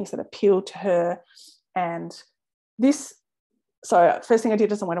are all things that appeal to her. And this, so first thing I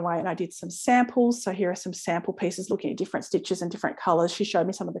did is I went away and I did some samples. So here are some sample pieces looking at different stitches and different colours. She showed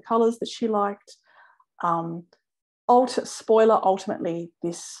me some of the colours that she liked. Spoiler, ultimately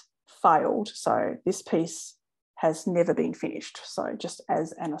this failed. So this piece has never been finished. So just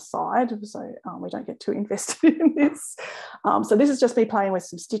as an aside, so we don't get too invested in this. So this is just me playing with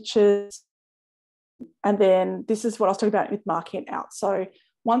some stitches. And then this is what I was talking about with marking it out. So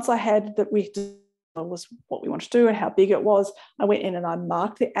once I had that we was what we wanted to do and how big it was, I went in and I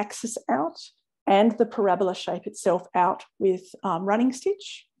marked the axis out and the parabola shape itself out with running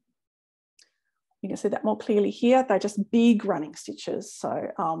stitch. You can see that more clearly here. They're just big running stitches.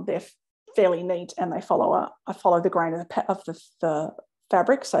 So they're fairly neat, and I follow the grain of the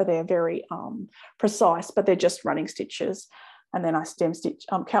fabric. So they're very precise, but they're just running stitches. And then I stem stitch,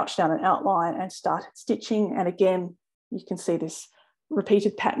 couch down an outline and started stitching. And again, you can see this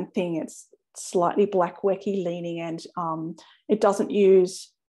repeated pattern thing. It's slightly black wecky leaning, and it doesn't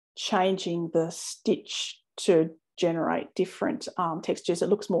use changing the stitch to generate different textures. It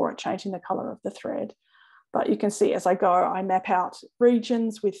looks more at changing the color of the thread. But you can see as I go, I map out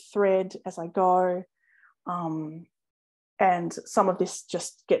regions with thread as I go. And some of this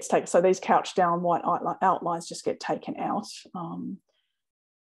just gets taken. So these couch down white outlines just get taken out.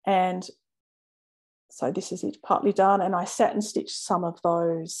 And so this is it partly done. And I sat and stitched some of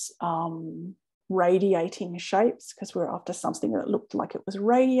those radiating shapes because we're after something that looked like it was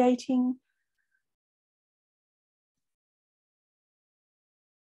radiating.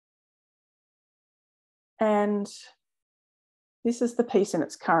 And this is the piece in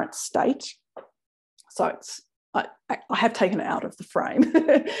its current state. So it's, I have taken it out of the frame.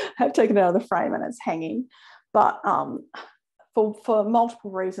 I have taken it out of the frame and it's hanging. But for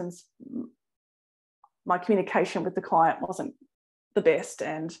multiple reasons, my communication with the client wasn't the best,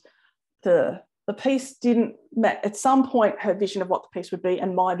 and the piece didn't match. At some point, her vision of what the piece would be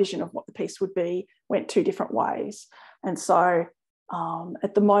and my vision of what the piece would be went two different ways. And so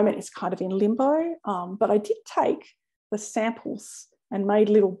at the moment, it's kind of in limbo, but I did take the samples and made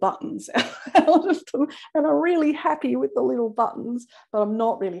little buttons out of them, and I'm really happy with the little buttons, but I'm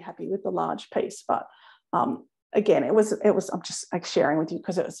not really happy with the large piece. But again, it was I'm just like sharing with you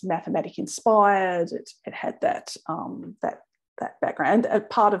because it was mathematic inspired. It had that that background.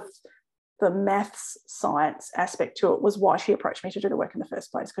 Part of the maths science aspect to it was why she approached me to do the work in the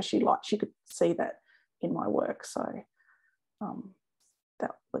first place, because she could see that in my work. So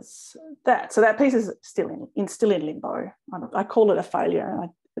that was that. So that piece is still in limbo. I call it a failure,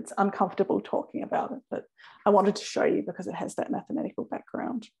 and it's uncomfortable talking about it, but I wanted to show you because it has that mathematical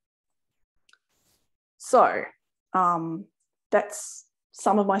background. So that's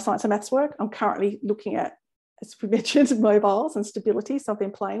some of my science and maths work. I'm currently looking at, as we mentioned, mobiles and stability. So I've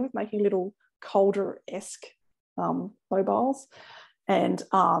been playing with making little Calder-esque mobiles, and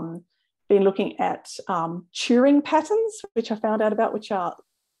been looking at Turing patterns, which I found out about, which are,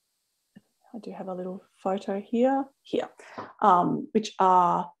 I do have a little photo here, which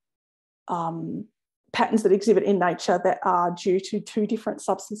are patterns that exhibit in nature that are due to two different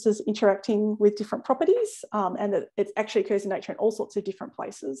substances interacting with different properties, and that it actually occurs in nature in all sorts of different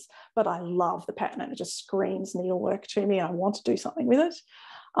places. But I love the pattern, and it just screams needlework to me, and I want to do something with it.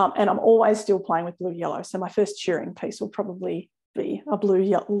 And I'm always still playing with blue-yellow. So my first Turing piece will probably be a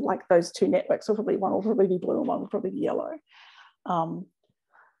blue-yellow, like those two networks will probably, one will probably be blue and one will probably be yellow.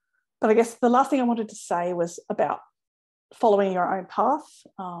 But I guess the last thing I wanted to say was about following your own path,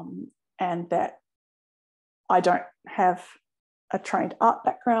 and that I don't have a trained art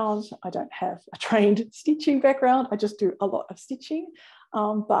background. I don't have a trained stitching background. I just do a lot of stitching.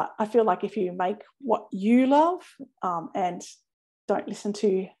 But I feel like if you make what you love and don't listen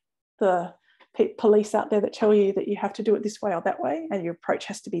to the police out there that tell you that you have to do it this way or that way, and your approach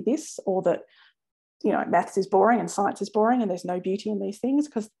has to be this, or that, you know, maths is boring and science is boring and there's no beauty in these things,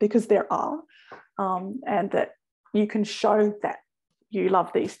 because there are, and that you can show that you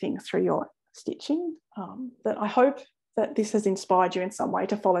love these things through your stitching. That I hope that this has inspired you in some way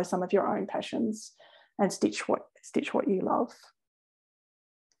to follow some of your own passions and stitch what you love.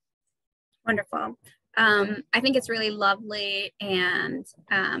 Wonderful. I think it's really lovely, and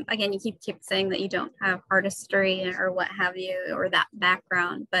again, you keep saying that you don't have artistry or what have you, or that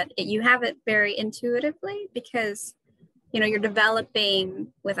background, but you have it very intuitively, because you know you're developing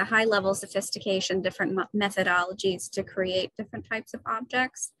with a high level of sophistication different methodologies to create different types of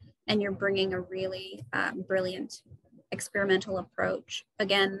objects, and you're bringing a really brilliant experimental approach.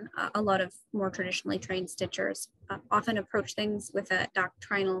 Again, a lot of more traditionally trained stitchers often approach things with a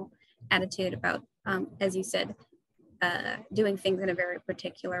doctrinal attitude about, as you said, doing things in a very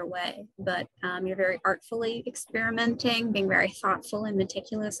particular way, but you're very artfully experimenting, being very thoughtful and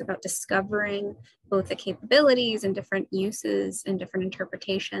meticulous about discovering both the capabilities and different uses and different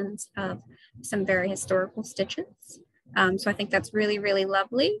interpretations of some very historical stitches. So I think that's really, really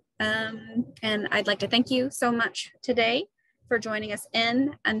lovely. And I'd like to thank you so much today for joining us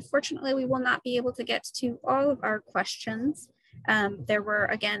in. Unfortunately, we will not be able to get to all of our questions. There were,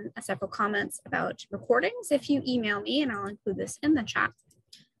 again, several comments about recordings. If you email me, and I'll include this in the chat,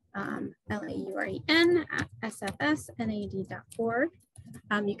 laurien@sfsnad.org.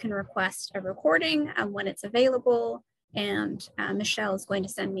 You can request a recording when it's available, and Michelle is going to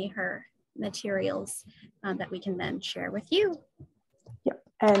send me her materials that we can then share with you. Yep,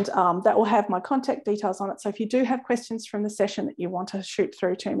 and that will have my contact details on it. So if you do have questions from the session that you want to shoot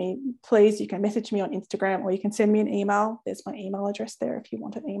through to me, please, you can message me on Instagram, or you can send me an email. There's my email address there if you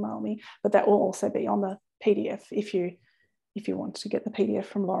want to email me, but that will also be on the PDF. If you want to get the PDF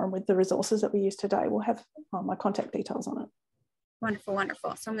from Lauren with the resources that we use today, we'll have my contact details on it. Wonderful,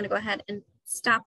 wonderful. So I'm going to go ahead and stop